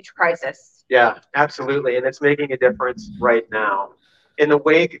in a huge crisis. Yeah, absolutely. And it's making a difference right now. In the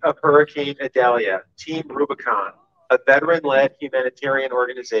wake of Hurricane Idalia, Team Rubicon, a veteran-led humanitarian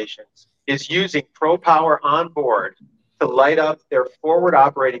organization, is using ProPower on board to light up their forward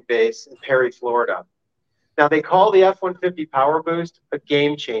operating base in Perry, Florida. Now, they call the F-150 Power Boost a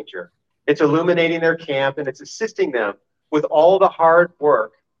game changer. It's illuminating their camp, and it's assisting them with all the hard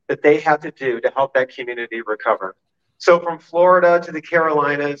work that they have to do to help that community recover. So from Florida to the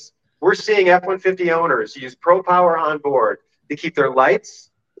Carolinas, we're seeing F-150 owners use ProPower on board to keep their lights,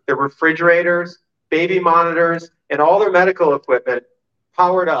 their refrigerators, baby monitors, and all their medical equipment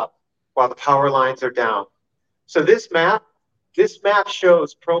powered up while the power lines are down. So this map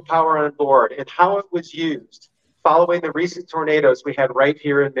shows ProPower on board and how it was used following the recent tornadoes we had right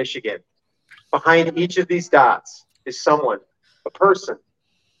here in Michigan. Behind each of these dots is someone, a person,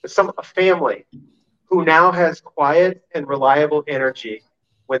 a family who now has quiet and reliable energy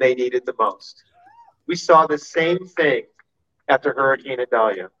when they need it the most. We saw the same thing after Hurricane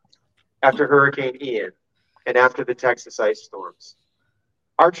Idalia, after Hurricane Ian, and after the Texas ice storms.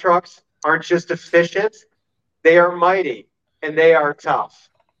 Our trucks aren't just efficient, they are mighty, and they are tough.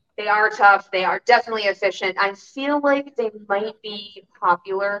 They are tough. They are definitely efficient. I feel like they might be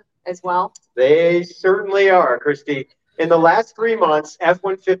popular as well. They certainly are, Christy. In the last 3 months,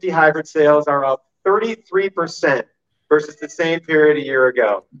 F-150 hybrid sales are up 33% versus the same period a year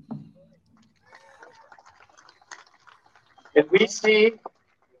ago. And we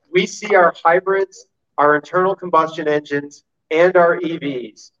see our hybrids, our internal combustion engines, and our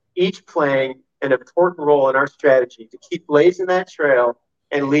EVs each playing an important role in our strategy to keep blazing that trail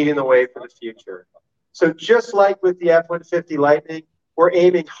and leading the way for the future. So just like with the F-150 Lightning, we're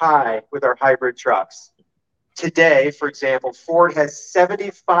aiming high with our hybrid trucks. Today, for example, Ford has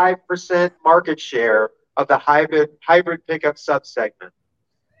 75% market share of the hybrid pickup subsegment.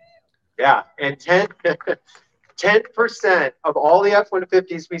 Yeah, and 10% of all the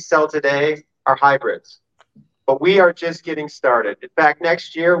F-150s we sell today are hybrids. But we are just getting started. In fact,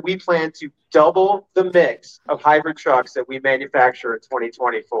 next year, we plan to double the mix of hybrid trucks that we manufacture in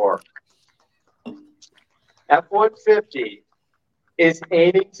 2024. F-150 is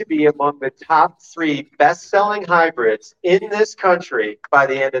aiming to be among the top 3 best-selling hybrids in this country by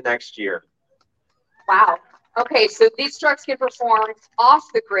the end of next year. Wow. Okay, so these trucks can perform off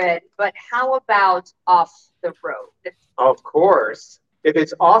the grid, but how about off the road? Of course. If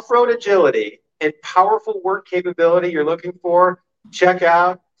it's off-road agility and powerful work capability you're looking for, check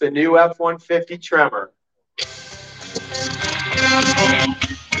out the new F-150 Tremor.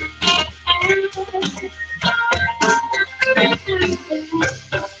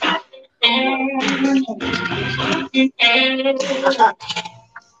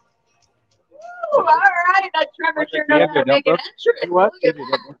 All right, that Tremor sure knows how to make an entrance. Look at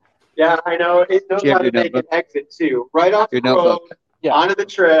that. Yeah, I know. It knows how to make an exit too. Right off the road, onto the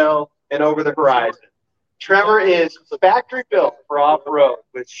trail, and over the horizon. Tremor is factory built for off-road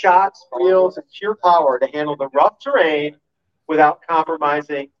with shocks, wheels, and pure power to handle the rough terrain without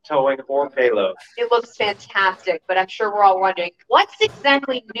compromising towing or payload. It looks fantastic, but I'm sure we're all wondering, what's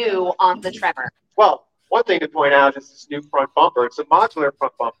exactly new on the Tremor? Well, one thing to point out is this new front bumper. It's a modular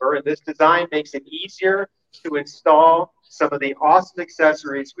front bumper, and this design makes it easier to install some of the awesome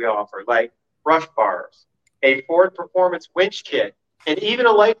accessories we offer, like brush bars, a Ford Performance winch kit, and even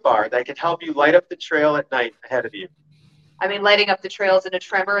a light bar that can help you light up the trail at night ahead of you. I mean, lighting up the trails in a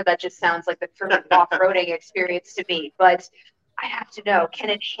Tremor, that just sounds like the perfect off-roading experience to me. But I have to know, can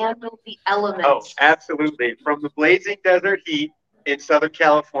it handle the elements? Oh, absolutely. From the blazing desert heat in Southern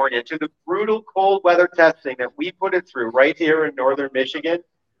California to the brutal cold weather testing that we put it through right here in Northern Michigan,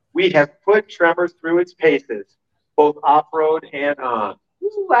 we have put Tremors through its paces, both off-road and on.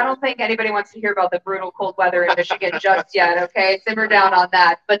 Ooh, I don't think anybody wants to hear about the brutal cold weather in Michigan just yet, okay? Simmer down on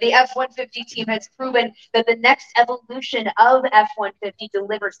that. But the F-150 team has proven that the next evolution of F-150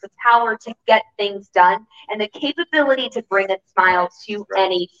 delivers the power to get things done and the capability to bring a smile to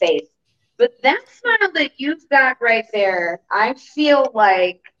any face. But that smile that you've got right there, I feel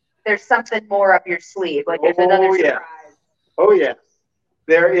like there's something more up your sleeve, like there's another surprise. Oh, yeah.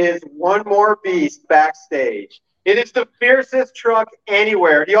 There is one more beast backstage. It is the fiercest truck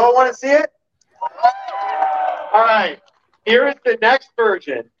anywhere. Do you all want to see it? All right. Here is the next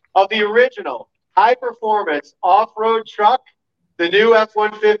version of the original high-performance off-road truck, the new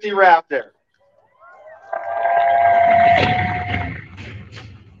F-150 Raptor.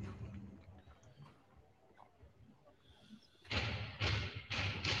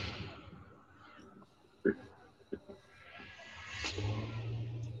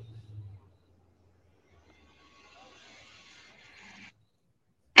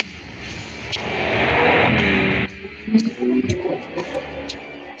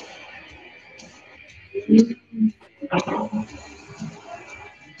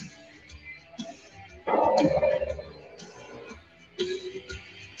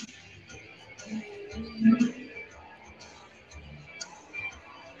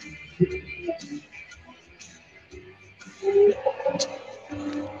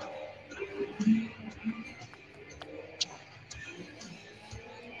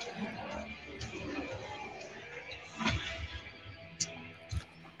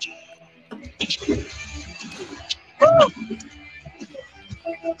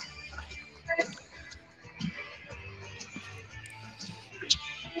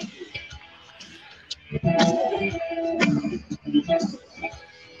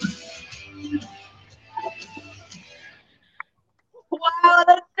 Wow,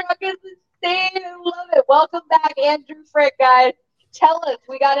 that truck is insane. I love it. Welcome back, Andrew Frick, guys. Tell us,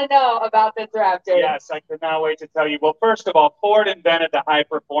 we got to know about this Raptor. Yes, I could not wait to tell you. Well, first of all, Ford invented the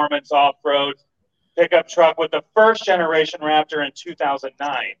high-performance off-road pickup truck with the first generation Raptor in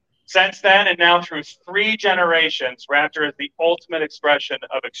 2009. Since then, and now through 3 generations, Raptor is the ultimate expression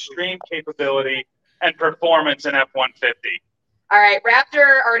of extreme capability and performance in F-150. All right,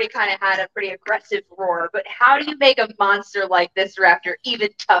 Raptor already kind of had a pretty aggressive roar, but how do you make a monster like this Raptor even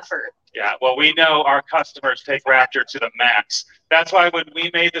tougher? Yeah, well, we know our customers take Raptor to the max. That's why when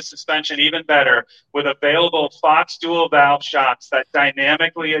we made the suspension even better with available Fox dual valve shocks that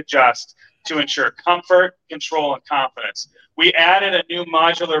dynamically adjust to ensure comfort, control, and confidence. We added a new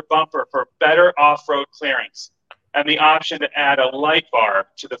modular bumper for better off-road clearance and the option to add a light bar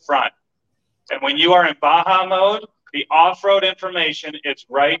to the front. And when you are in Baja mode, the off-road information is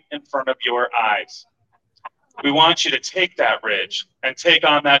right in front of your eyes. We want you to take that ridge and take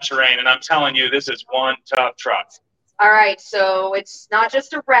on that terrain. And I'm telling you, this is one tough truck. All right, so it's not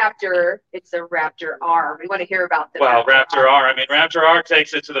just a Raptor, it's a Raptor R. We want to hear about this. Well, Raptor R. I mean, Raptor R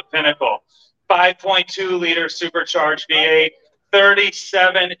takes it to the pinnacle. 5.2-liter supercharged V8,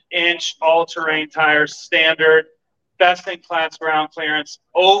 37-inch all-terrain tires standard, best-in-class ground clearance,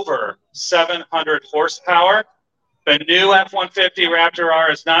 over 700 horsepower. The new F-150 Raptor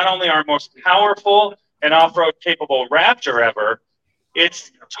R is not only our most powerful and off-road capable Raptor ever,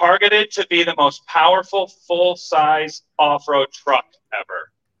 it's targeted to be the most powerful full-size off-road truck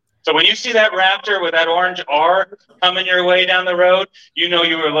ever. So when you see that Raptor with that orange R coming your way down the road, you know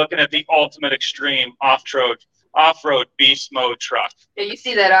you were looking at the ultimate extreme off-road beast mode truck. Yeah, you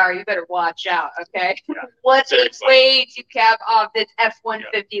see that R, you better watch out, okay? Yeah, what seriously. a way to cap off this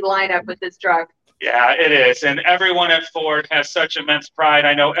F-150 lineup with this truck. Yeah, it is. And everyone at Ford has such immense pride.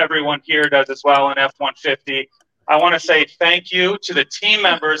 I know everyone here does as well in F-150. I want to say thank you to the team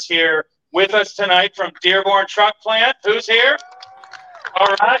members here with us tonight from Dearborn Truck Plant. Who's here?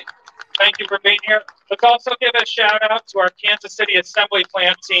 All right. Thank you for being here. Let's also give a shout out to our Kansas City Assembly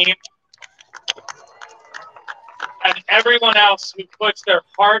Plant team and everyone else who puts their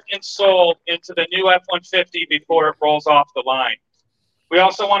heart and soul into the new F-150 before it rolls off the line. We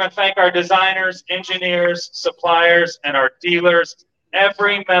also want to thank our designers, engineers, suppliers, and our dealers,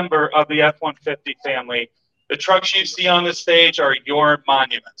 every member of the F-150 family. The trucks you see on the stage are your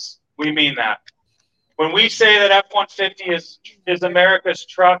monuments. We mean that. When we say that F-150 is America's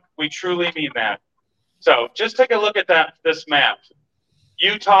truck, we truly mean that. So just take a look at this map.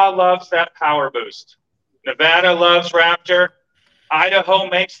 Utah loves that power boost. Nevada loves Raptor. Idaho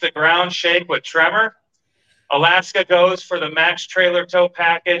makes the ground shake with tremor. Alaska goes for the max trailer tow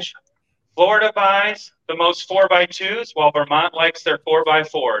package. Florida buys the most 4x2s, while Vermont likes their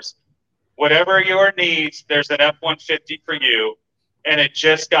 4x4s. Whatever your needs, there's an F-150 for you, and it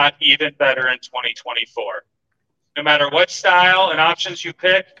just got even better in 2024. No matter what style and options you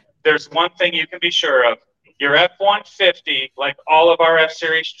pick, there's one thing you can be sure of. Your F-150, like all of our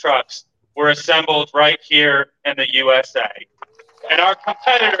F-Series trucks, were assembled right here in the USA. And our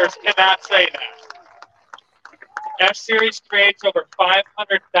competitors cannot say that. F-Series creates over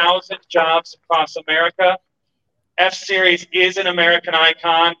 500,000 jobs across America. F-Series is an American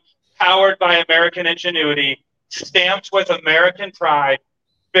icon, powered by American ingenuity, stamped with American pride,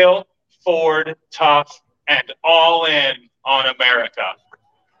 built, Ford, tough, and all in on America.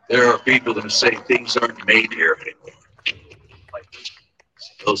 There are people that say things aren't made here anymore.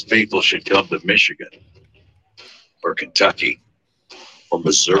 Those people should come to Michigan or Kentucky or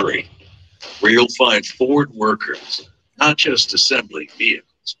Missouri, where you'll find Ford workers, not just assembling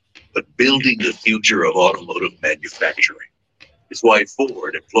vehicles, but building the future of automotive manufacturing. It's why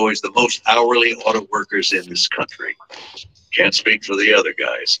Ford employs the most hourly auto workers in this country. Can't speak for the other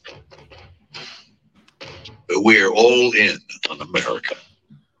guys, but we are all in on America.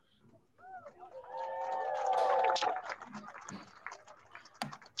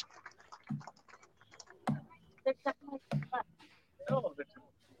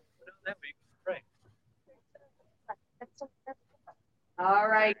 All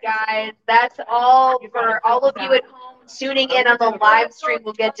right, guys, that's all for all of you at home tuning in on the live stream.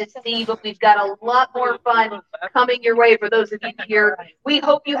 We'll get to see, but we've got a lot more fun coming your way for those of you here. We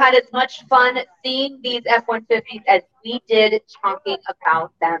hope you had as much fun seeing these F-150s as we did talking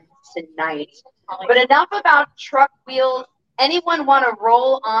about them tonight. But enough about truck wheels. Anyone want to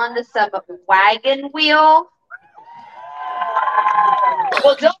roll on to some wagon wheel?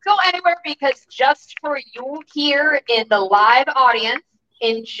 Well, don't go anywhere because just for you here in the live audience,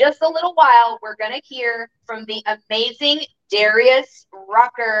 in just a little while, we're going to hear from the amazing Darius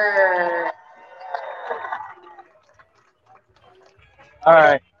Rucker. All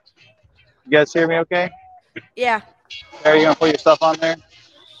right. You guys hear me okay? Yeah. Are you going to put your stuff on there?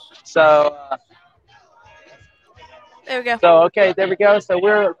 So, there we go. So, okay, there we go. So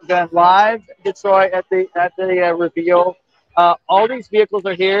we're going live Detroit at the reveal. All these vehicles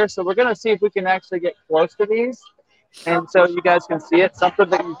are here, so we're going to see if we can actually get close to these. And so you guys can see it, something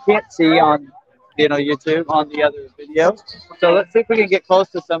that you can't see on YouTube on the other video. So let's see if we can get close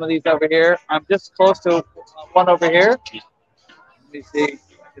to some of these over here. I'm just close to one over here. Let me see if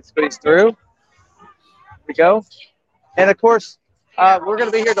I can squeeze through. Here we go. And of course, we're going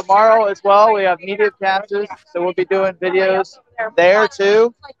to be here tomorrow as well. We have media captures, so we'll be doing videos there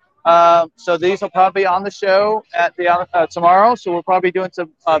too. So these will probably be on the show at the tomorrow. So we'll probably be doing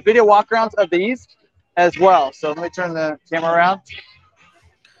some video walkarounds of these as well. So let me turn the camera around.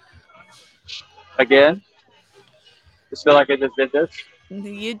 Again. Just feel like I just did this.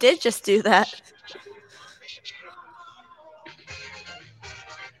 You did just do that.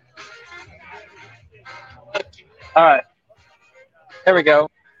 All right. There we go.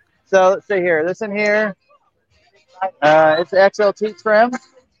 So let's see here. This in here. It's the XLT trim.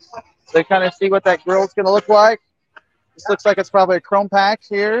 So you kind of see what that grille is going to look like. This looks like it's probably a chrome pack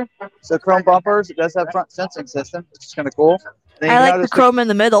here. So chrome bumpers. It does have front sensing system, which is kind of cool. I like the chrome in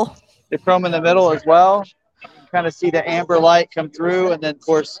the middle. The chrome in the middle as well. You can kind of see the amber light come through. And then, of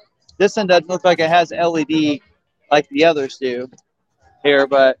course, this one doesn't look like it has LED like the others do here.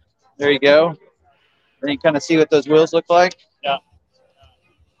 But there you go. And you kind of see what those wheels look like. Yeah.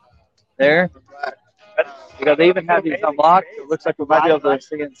 There. They even have these unlocked. It looks like we might be able to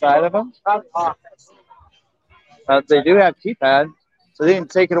see inside of them. They do have keypad, so they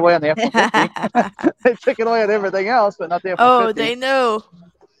didn't take it away on the F-150. They took it away on everything else, but not the F-150. Oh, they know.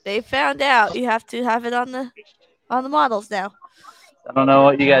 They found out. You have to have it on the models now. I don't know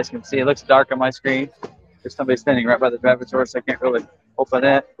what you guys can see. It looks dark on my screen. There's somebody standing right by the driver's door, so I can't really open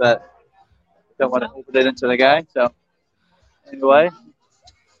it, but I don't want to open it into the guy. So anyway.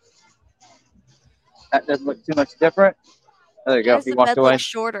 That doesn't look too much different. There you go. He walked away.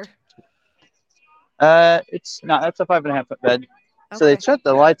 Shorter. It's not. That's a 5.5 foot bed. Okay. So they shut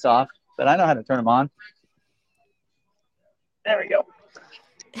the lights off, but I know how to turn them on. There we go.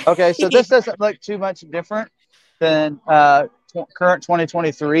 Okay, so this doesn't look too much different than current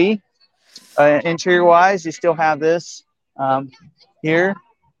 2023. Interior wise, you still have this here.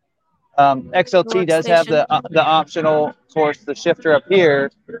 XLT does have the optional, of course, the shifter up here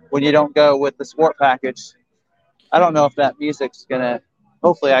when you don't go with the sport package. I don't know if that music's gonna.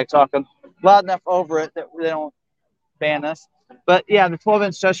 Hopefully, I talk loud enough over it that they don't ban us. But yeah, the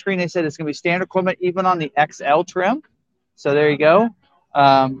 12-inch touchscreen. They said it's gonna be standard equipment even on the XL trim. So there you go.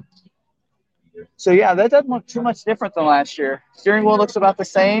 So yeah, that doesn't look too much different than last year. Steering wheel looks about the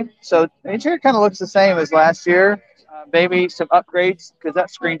same. So the interior kind of looks the same as last year. Maybe some upgrades because that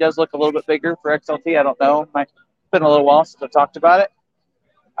screen does look a little bit bigger for XLT. I don't know. It's been a little while since I talked about it.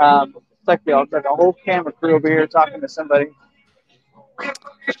 It's like a whole camera crew over here talking to somebody.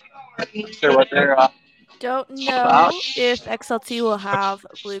 Not sure what they're. Don't know if XLT will have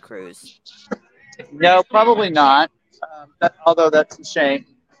Blue Cruise. No, probably not. Although that's a shame.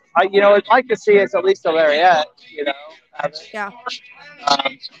 I'd like to see us at least a Lariat. Yeah.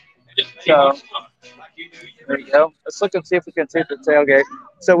 So there you go. Let's look and see if we can see the tailgate.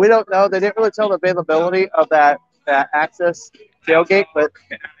 So we don't know. They didn't really tell the availability of that access tailgate, but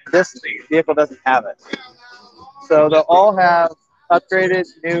this vehicle doesn't have it. So they'll all have upgraded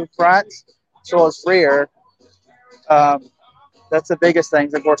new fronts as well as rear. That's the biggest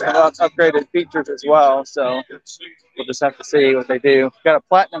thing. Of course, upgraded features as well. So we'll just have to see what they do. Got a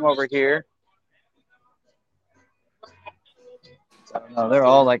Platinum over here. I don't know. They're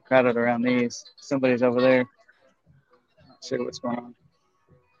all like crowded around these. Somebody's over there. Not sure what's going on.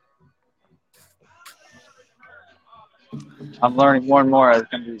 I'm learning more and more as I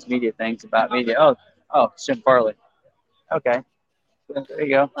come to these media things about media. Oh, Jim Farley. Okay. There you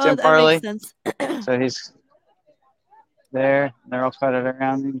go. Oh, Jim that Farley. makes sense. So he's there. They're all crowded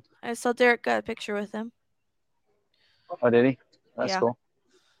around him. I saw Derek got a picture with him. Oh, did he? That's yeah. cool.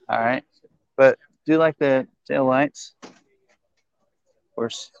 All right. But do you like the tail lights? Of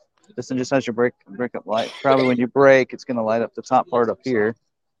course, this one just has your brake up light. Probably when you brake, it's going to light up the top part up here,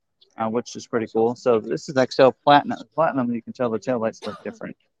 which is pretty cool. So this is XL Platinum. Platinum, you can tell the tail lights look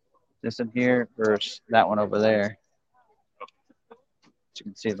different. This in here versus that one over there. As you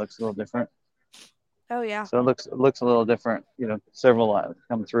can see, it looks a little different. Oh yeah. So it looks a little different. You know, several lights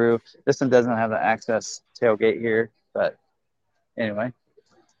come through. This one doesn't have the access tailgate here, but anyway.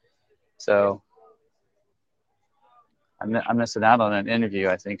 So I'm missing out on an interview,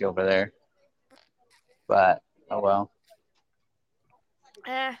 I think, over there. But oh well.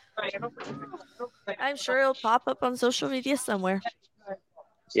 I'm sure it'll pop up on social media somewhere.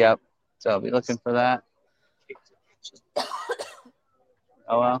 Yep. So I'll be looking for that.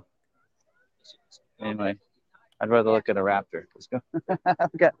 Oh well. Anyway, I'd rather look at a Raptor. Let's go.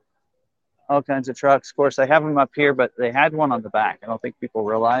 I've got all kinds of trucks. Of course, I have them up here, but they had one on the back. I don't think people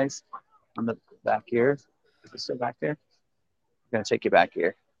realize on the back here. Is it still back there? I'm gonna take you back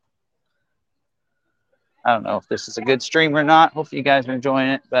here. I don't know if this is a good stream or not. Hopefully you guys are enjoying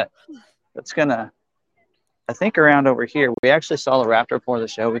it, but it's gonna. I think around over here, we actually saw the Raptor before the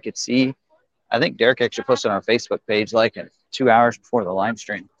show. We could see. I think Derek actually posted on our Facebook page like 2 hours before the live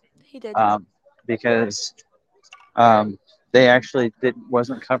stream. He did. Because they actually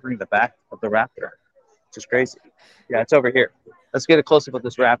wasn't covering the back of the Raptor, which is crazy. Yeah, it's over here. Let's get a close up of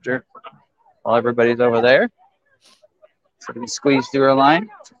this Raptor while everybody's over there. So we squeeze through our line.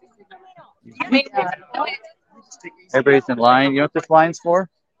 Everybody's in line. You know what this line's for?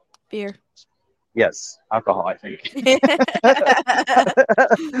 Beer. Yes, alcohol, I think.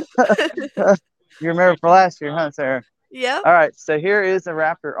 You remember for last year, huh, Sarah? Yep. All right, so here is the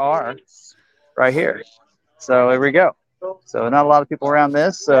Raptor R right here. So here we go. So not a lot of people around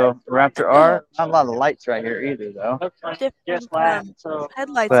this. So Raptor R, not a lot of lights right here either, though. Different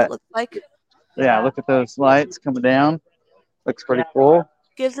headlights, But, it looks like. Yeah, look at those lights coming down. Looks pretty cool.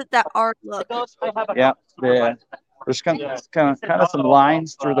 Gives it that art look. Yeah. There's kind of some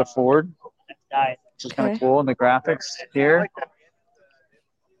lines through the Ford, which is kind of cool in the graphics here.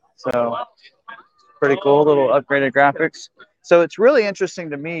 So pretty cool, little upgraded graphics. So it's really interesting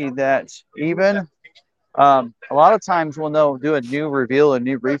to me that even a lot of times when they'll do a new reveal, a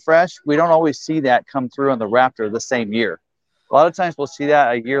new refresh, we don't always see that come through on the Raptor the same year. A lot of times we'll see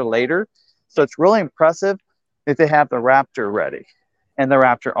that a year later. So it's really impressive if they have the Raptor ready and the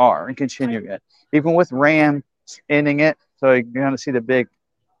Raptor R and continuing it. Even with Ram ending it, so you're going to see the big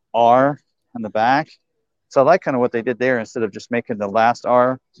R on the back. So I like kind of what they did there instead of just making the last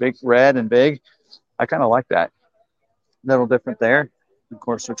R big red and big. I kind of like that. A little different there. Of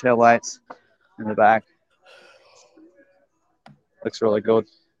course, their tail lights in the back. Looks really good.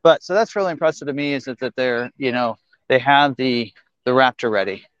 But so that's really impressive to me is that they're, you know, they have the Raptor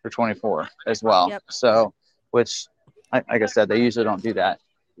ready for 24 as well. Yep. So, which, like I said, they usually don't do that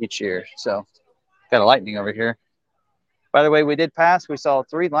each year. So, got a Lightning over here. By the way, we did pass. We saw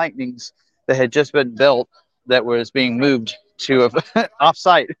 3 Lightnings that had just been built that was being moved to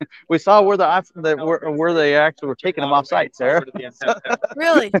off-site. We saw where they actually were taking them off-site, Sarah.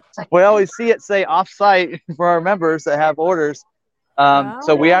 Really? We always see it say off-site for our members that have orders.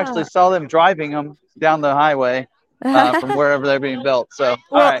 So we actually saw them driving them down the highway from wherever they're being built. So,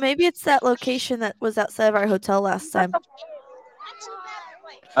 well, all right. Maybe it's that location that was outside of our hotel last time.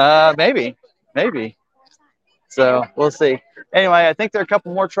 Maybe. So we'll see. Anyway, I think there are a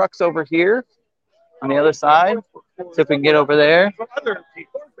couple more trucks over here on the other side. See if we can get over there. A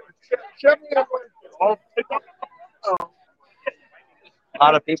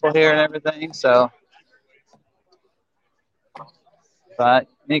lot of people here and everything. So, but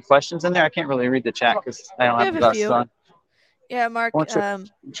any questions in there? I can't really read the chat because I don't have the glasses on. Yeah, Mark. Why don't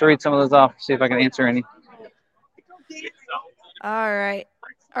you read some of those off? See if I can answer any. All right.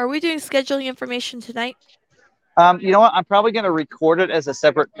 Are we doing scheduling information tonight? You know what? I'm probably going to record it as a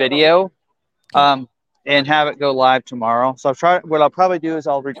separate video. And have it go live tomorrow. So what I'll probably do is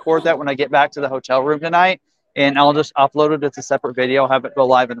I'll record that when I get back to the hotel room tonight, and I'll just upload it as a separate video, have it go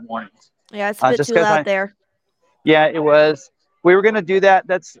live in the morning. Yeah, it's a bit too loud there. Yeah, it was. We were going to do that.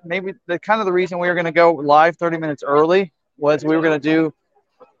 That's maybe the reason we were going to go live 30 minutes early was we were going to do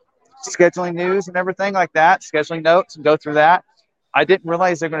scheduling news and everything like that, scheduling notes and go through that. I didn't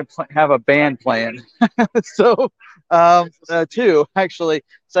realize they're going to have a band playing. So, two actually.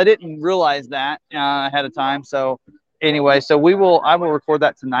 So I didn't realize that ahead of time. So anyway, I will record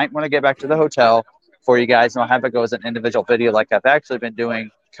that tonight when I get back to the hotel for you guys, and I'll have it go as an individual video like I've actually been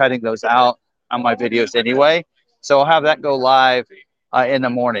doing, cutting those out on my videos anyway. So I'll have that go live in the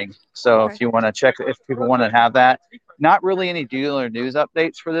morning. So if you want to check, if people want to have that, Not really any dealer news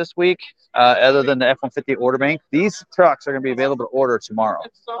updates for this week, other than the F-150 order bank. These trucks are going to be available to order tomorrow.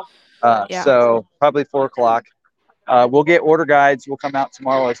 So probably 4 o'clock. We'll get order guides. Will come out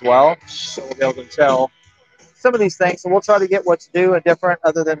tomorrow as well. So we'll be able to tell some of these things. So we'll try to get what's new and different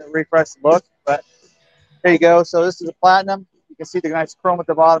other than the refreshed look. But there you go. So this is a Platinum. You can see the nice chrome at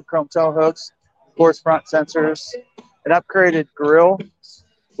the bottom, chrome tow hooks, of course, front sensors, an upgraded grille,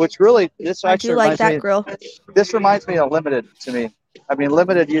 which really, this I actually do like reminds me. that grill. This reminds me of Limited to me. I mean,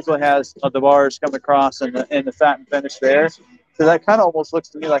 Limited usually has the bars come across and the fat and finish there. So that kind of almost looks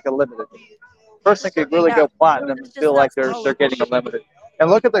to me like a Limited. Person could really go Platinum and feel like they're getting a Limited. And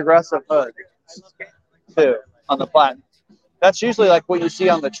look at the aggressive hood too on the Platinum. That's usually like what you see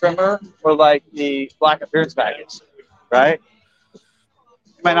on the trimmer or like the black appearance package, right?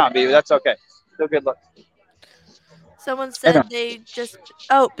 It might not be, but that's okay. Still good look. Someone said they just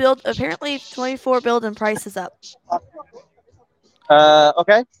build apparently 24 build and price is up.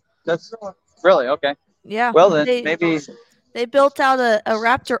 Okay. That's really okay. Yeah. Well then maybe they built out a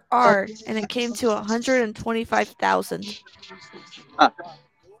Raptor R and it came to 125,000.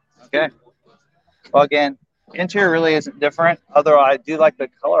 Okay. Well, again, interior really isn't different, although I do like the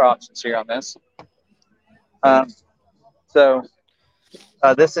color options here on this. So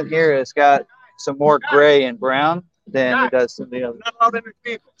this in here has got some more gray and brown than it does some of the others.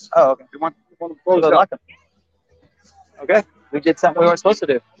 Oh, okay. Okay. We did something we weren't supposed to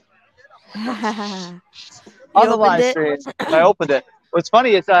do. On the live stream, I opened it. What's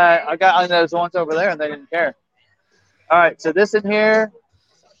funny is I got on those ones over there and they didn't care. All right, so this in here.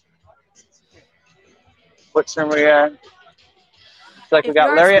 What trim we at? It's like we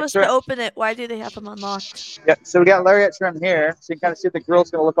got lariat supposed to open it, why do they have them unlocked? Yeah, so we got lariat trim here. So you can kind of see what the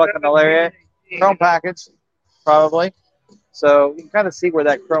grill's going to look like on the lariat. Chrome package, probably. So you can kind of see where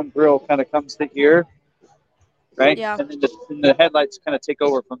that chrome grill kind of comes to here, right? Yeah. And then the headlights kind of take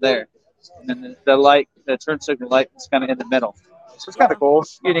over from there. And then the light, the turn signal light is kind of in the middle. So it's kind of cool.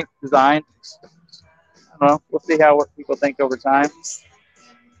 Unique design. I don't know. We'll see what people think over time.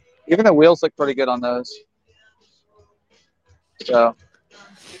 Even the wheels look pretty good on those. So,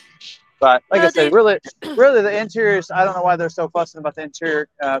 but like I said, really the interiors, I don't know why they're so fussing about the interior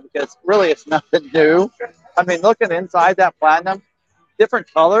because really it's nothing new. I mean, looking inside that Platinum,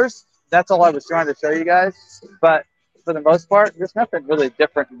 different colors, that's all I was trying to show you guys. But for the most part, there's nothing really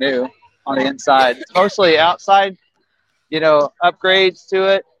different new on the inside. It's mostly outside, upgrades to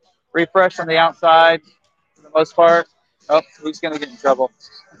it, refresh on the outside for the most part. Oh, who's going to get in trouble?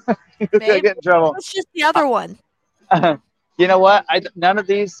 Who's going to get in trouble? That's just the other one. You know what? None of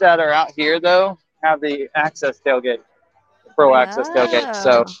these that are out here, though, have the access tailgate, the Pro Access tailgate.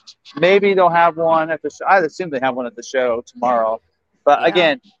 So maybe they'll have one at the show. I assume they have one at the show tomorrow. But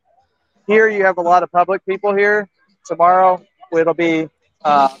again, here you have a lot of public people here. Tomorrow it'll be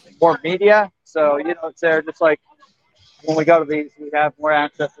more media. So, it's there just like when we go to these, we have more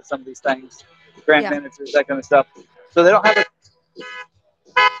access to some of these things, brand managers, that kind of stuff. So they don't have it.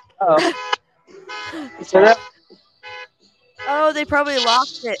 Uh-oh. You see that? Oh, they probably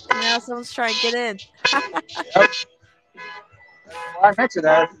locked it, and now someone's trying to get in. Well, I mentioned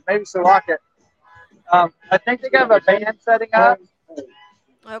that. Maybe she'll lock it. I think they have a band setting up.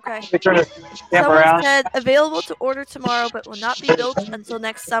 Okay. They turn the camera Someone around. said available to order tomorrow, but will not be built until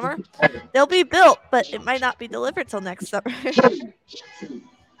next summer. They'll be built, but it might not be delivered till next summer.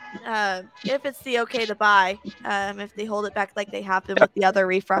 If it's the okay to buy, if they hold it back like they have been with the other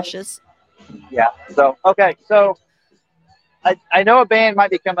refreshes. Yeah. So okay. So I know a band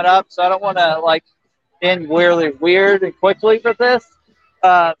might be coming up, so I don't want to end really weird and quickly for this.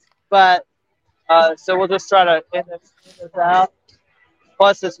 But so we'll just try to end this out.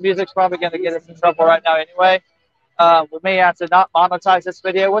 Plus, this music's probably going to get us in trouble right now anyway. We may have to not monetize this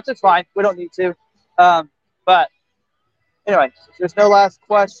video, which is fine. We don't need to. But anyway, if there's no last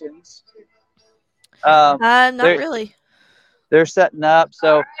questions. Not really. They're setting up.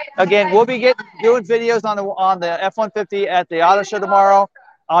 So again, we'll be doing videos on the F-150 at the auto show tomorrow.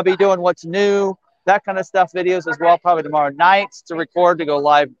 I'll be doing what's new, that kind of stuff, videos as well, probably tomorrow night to record to go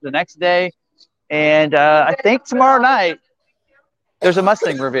live the next day. And I think tomorrow night there's a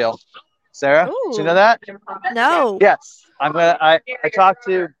Mustang reveal. Sarah, did you know that? No. Yes, I'm gonna. I talked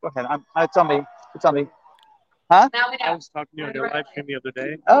to. Go ahead. Tell me. Huh? I was talking to you on your live stream the other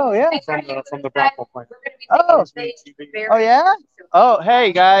day. Oh yeah. From the Bronco plant. Oh. Oh yeah. Oh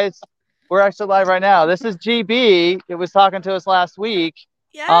hey guys, we're actually live right now. This is GB. It was talking to us last week.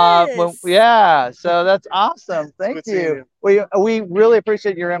 Yes. Yeah. So that's awesome. Thank you. We really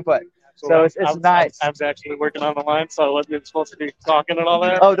appreciate your input. So it's nice. I was actually working on the line, so I wasn't supposed to be talking and all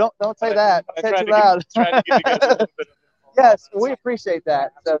that. Oh, don't say that. I Say it tried too to loud. try to give you guys a little bit of Yes, we appreciate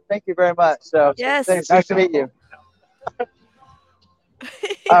that. So thank you very much. So Yes. nice to meet you.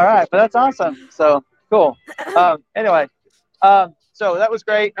 All right, but that's awesome. So cool. Anyway, so that was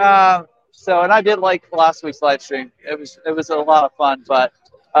great. So and I did like last week's live stream. It was a lot of fun, but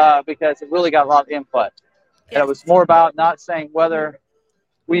because it really got a lot of input. And it was more about not saying whether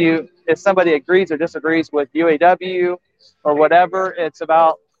if somebody agrees or disagrees with UAW or whatever. It's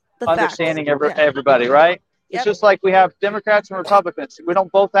about understanding everybody, right? It's just like we have Democrats and Republicans. We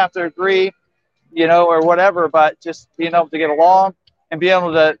don't both have to agree, or whatever, but just being able to get along and be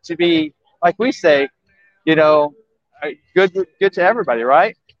able to be, like we say, good to everybody,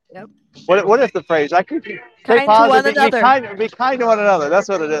 right? Yep. What is the phrase? I could stay Kind to positive, one another. be kind to one another. That's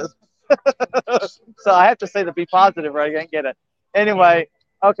what it is. So I have to say to be positive, or I can't get it. Anyway,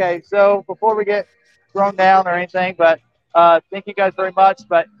 okay. So before we get thrown down or anything, but thank you guys very much.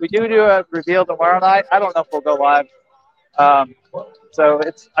 But we do a reveal tomorrow night. I don't know if we'll go live. So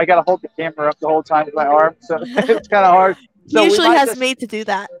I got to hold the camera up the whole time with my arm, so it's kind of hard. He So usually has me to do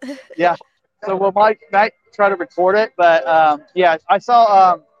that. Yeah. So we might try to record it, but yeah, I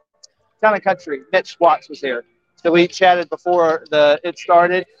saw Town and Country. Mitch Watts was here, so we chatted before it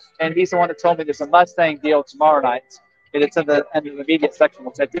started, and he's the one that told me there's a Mustang deal tomorrow night, and it's in the media section,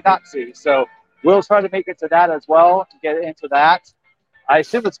 which I did not see. So we'll try to make it to that as well, get into that. I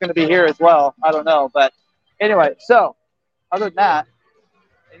assume it's going to be here as well. I don't know, but anyway. So other than that,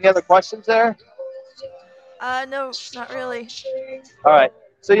 any other questions there? No, not really. All right.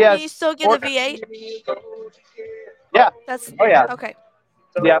 So yeah. Can you still get a V8? Yeah. Oh yeah. Okay.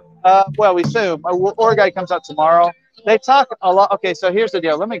 Yeah. Well, we assume. Order guide comes out tomorrow. They talk a lot. Okay, so here's the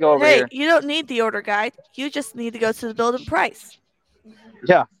deal. Let me go over here. You don't need the order guide. You just need to go to the build and price.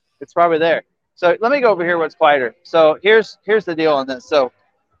 Yeah, it's probably there. So let me go over here where it's quieter. So here's the deal on this. So,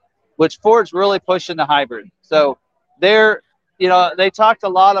 which Ford's really pushing the hybrid. So they talked a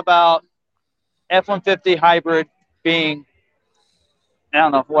lot about F-150 hybrid being, I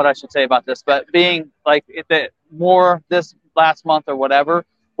don't know what I should say about this, but being like more this last month or whatever.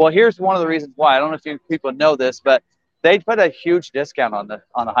 Well, here's one of the reasons why. I don't know if you people know this, but they put a huge discount on the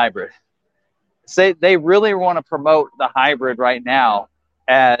hybrid. They really want to promote the hybrid right now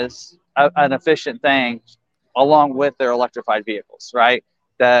as an efficient thing, along with their electrified vehicles. Right?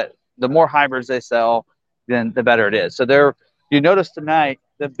 That the more hybrids they sell, then the better it is. So you notice tonight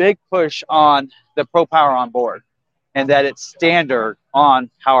the big push on the Pro Power on board, and that it's standard on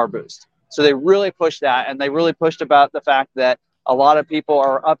Power Boost. So they really pushed that, and they really pushed about the fact that a lot of people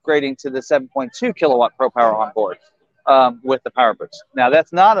are upgrading to the 7.2 kilowatt Pro Power on board with the Power Boost. Now,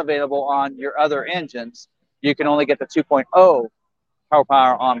 that's not available on your other engines. You can only get the 2.0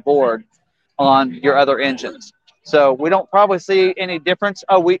 Power on board on your other engines. So we don't probably see any difference.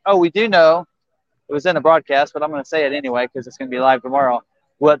 We do know, it was in the broadcast, but I'm going to say it anyway because it's going to be live tomorrow.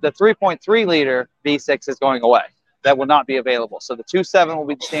 Well, the 3.3 liter V6 is going away. That will not be available. So the 2.7 will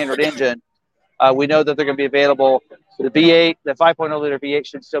be the standard engine. We know that they're going to be available. The V8, the 5.0 liter V8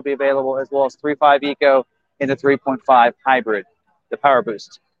 should still be available, as well as 3.5 Eco and the 3.5 hybrid. The Power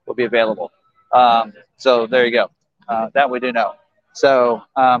Boost will be available. So there you go. That we do know. So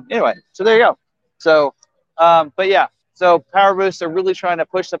anyway, so there you go. So, but yeah, so Power Boost are really trying to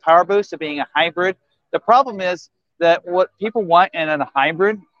push the Power Boost to being a hybrid. The problem is that what people want in a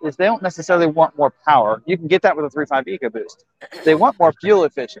hybrid is they don't necessarily want more power. You can get that with a 3.5 EcoBoost. They want more fuel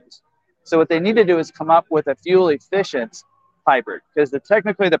efficiency. So what they need to do is come up with a fuel efficient hybrid, because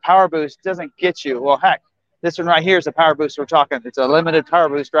technically the Power Boost doesn't get you. Well, heck, this one right here is the Power Boost we're talking. It's a limited Power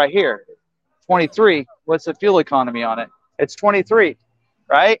Boost right here. 23. What's the fuel economy on it? It's 23,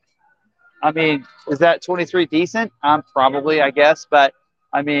 right? I mean, is that 23 decent? Probably, I guess. But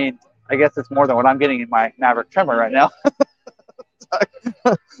I mean, I guess it's more than what I'm getting in my Maverick Tremor right now.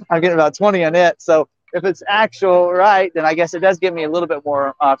 I'm getting about 20 on it. So if it's actual right, then I guess it does give me a little bit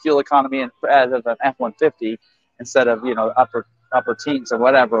more fuel economy as of an F-150 instead of, upper teens or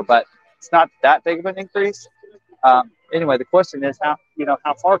whatever. But it's not that big of an increase. Anyway, the question is how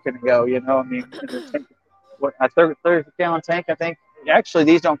far can it go? I mean, a 30-gallon tank, I think. Actually,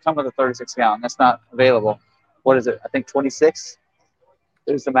 these don't come with a 36-gallon. That's not available. What is it? I think 26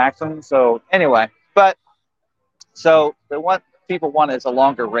 is the maximum. So anyway, so what people want is a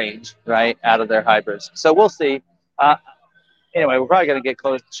longer range, right, out of their hybrids. So we'll see. Anyway, we're probably going to get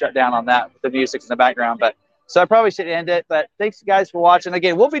close to shut down on that with the music in the background. But so I probably should end it. But thanks, guys, for watching.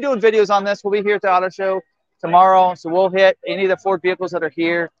 Again, we'll be doing videos on this. We'll be here at the auto show tomorrow. So we'll hit any of the Ford vehicles that are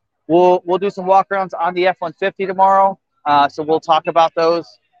here. We'll do some walk-arounds on the F-150 tomorrow. So we'll talk about those.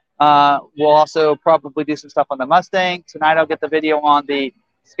 We'll also probably do some stuff on the Mustang. Tonight I'll get the video on the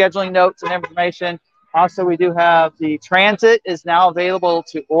scheduling notes and information. Also, we do have the Transit is now available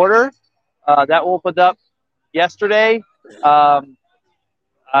to order. That opened up yesterday.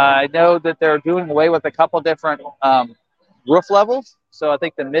 I know that they're doing away with a couple different roof levels. So I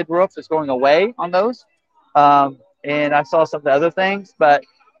think the mid roof is going away on those. And I saw some of the other things, but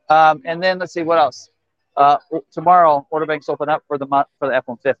and then let's see what else. Tomorrow, order banks open up for the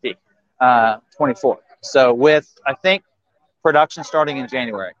F-150 24. So with I think production starting in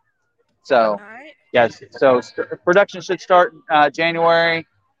January. So yes, so production should start January.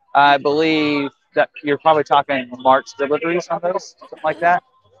 I believe that you're probably talking March deliveries on those, something like that.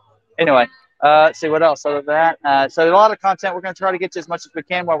 Anyway, let's see what else. Other than that, so a lot of content. We're going to try to get to as much as we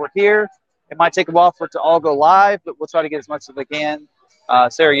can while we're here. It might take a while for it to all go live, but we'll try to get as much as we can.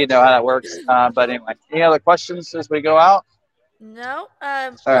 Sarah, you know how that works. But anyway, any other questions as we go out? No.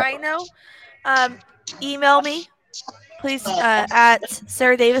 right. Rhino, email me, please, at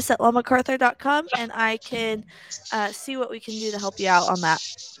sarahdavis@lawmacarthur.com, and I can see what we can do to help you out on that.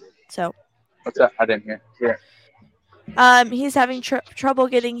 So. What's that? I didn't hear. Yeah. He's having trouble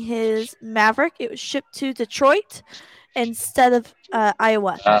getting his Maverick. It was shipped to Detroit instead of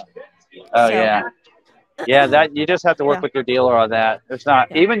Iowa. Yeah. Yeah, that you just have to work with your dealer on that. There's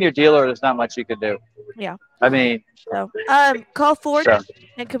not even your dealer. There's not much you can do. Yeah. I mean, so call Ford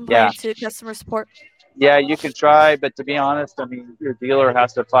and complain to customer support. Yeah, you can try, but to be honest, I mean, your dealer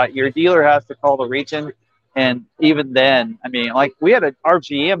has to fight. Your dealer has to call the region, and even then, I mean, like we had our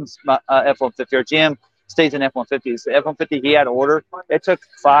GM's F-150. Our GM stays in F-150s. The F-150 he had to order. It took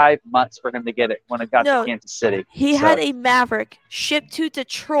 5 months for him to get it when it got to Kansas City. He had a Maverick shipped to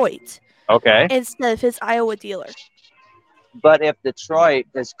Detroit. Okay. Instead of his Iowa dealer. But if Detroit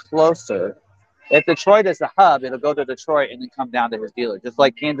is closer, if Detroit is the hub, it'll go to Detroit and then come down to his dealer, just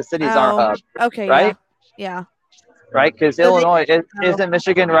like Kansas City is our hub. Okay. Right? Yeah. Right? Because Illinois, isn't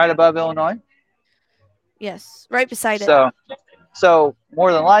Michigan right above Illinois? Yes, right beside it. So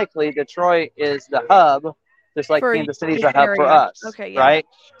more than likely, Detroit is the hub, just like Kansas City is the hub for us. Okay, yeah. Right?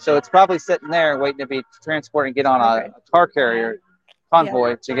 So it's probably sitting there waiting to be transported and get on a car carrier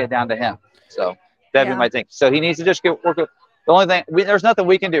convoy to get down to him. So that'd be my thing. So he needs to just work with the only thing. There's nothing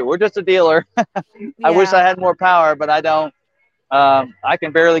we can do. We're just a dealer. I wish I had more power, but I don't. I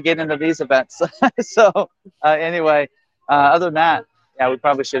can barely get into these events. So anyway, other than that, yeah, we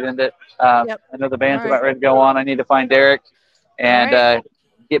probably should end it. I know the band's about ready to go on. I need to find Derek and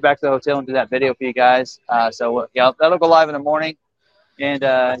get back to the hotel and do that video for you guys. So yeah, that'll go live in the morning. And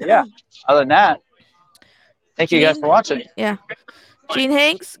yeah, other than that, thank you guys for watching. Yeah. Gene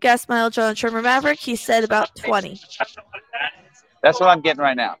Hanks, gas mileage on Trimmer Maverick. He said about 20. That's what I'm getting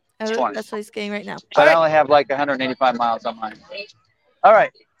right now. 20. That's what he's getting right now. But I only have like 185 miles on mine. All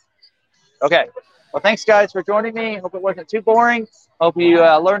right. Okay. Well, thanks, guys, for joining me. Hope it wasn't too boring. Hope you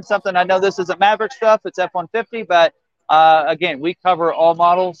learned something. I know this isn't Maverick stuff. It's F-150. But, again, we cover all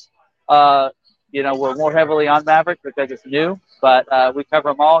models. You know, we're more heavily on Maverick because it's new. But we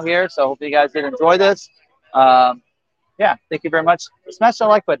cover them all here. So hope you guys did enjoy this. Yeah, thank you very much. Smash the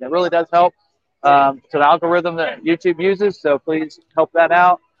like button. It really does help to the algorithm that YouTube uses. So please help that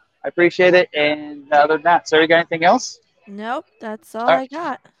out. I appreciate it. And other than that, Sarah, you got anything else? Nope, that's all I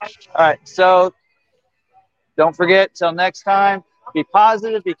got. All right. So don't forget, till next time, be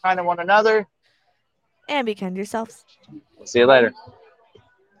positive, be kind to one another. And be kind to yourselves. See you later.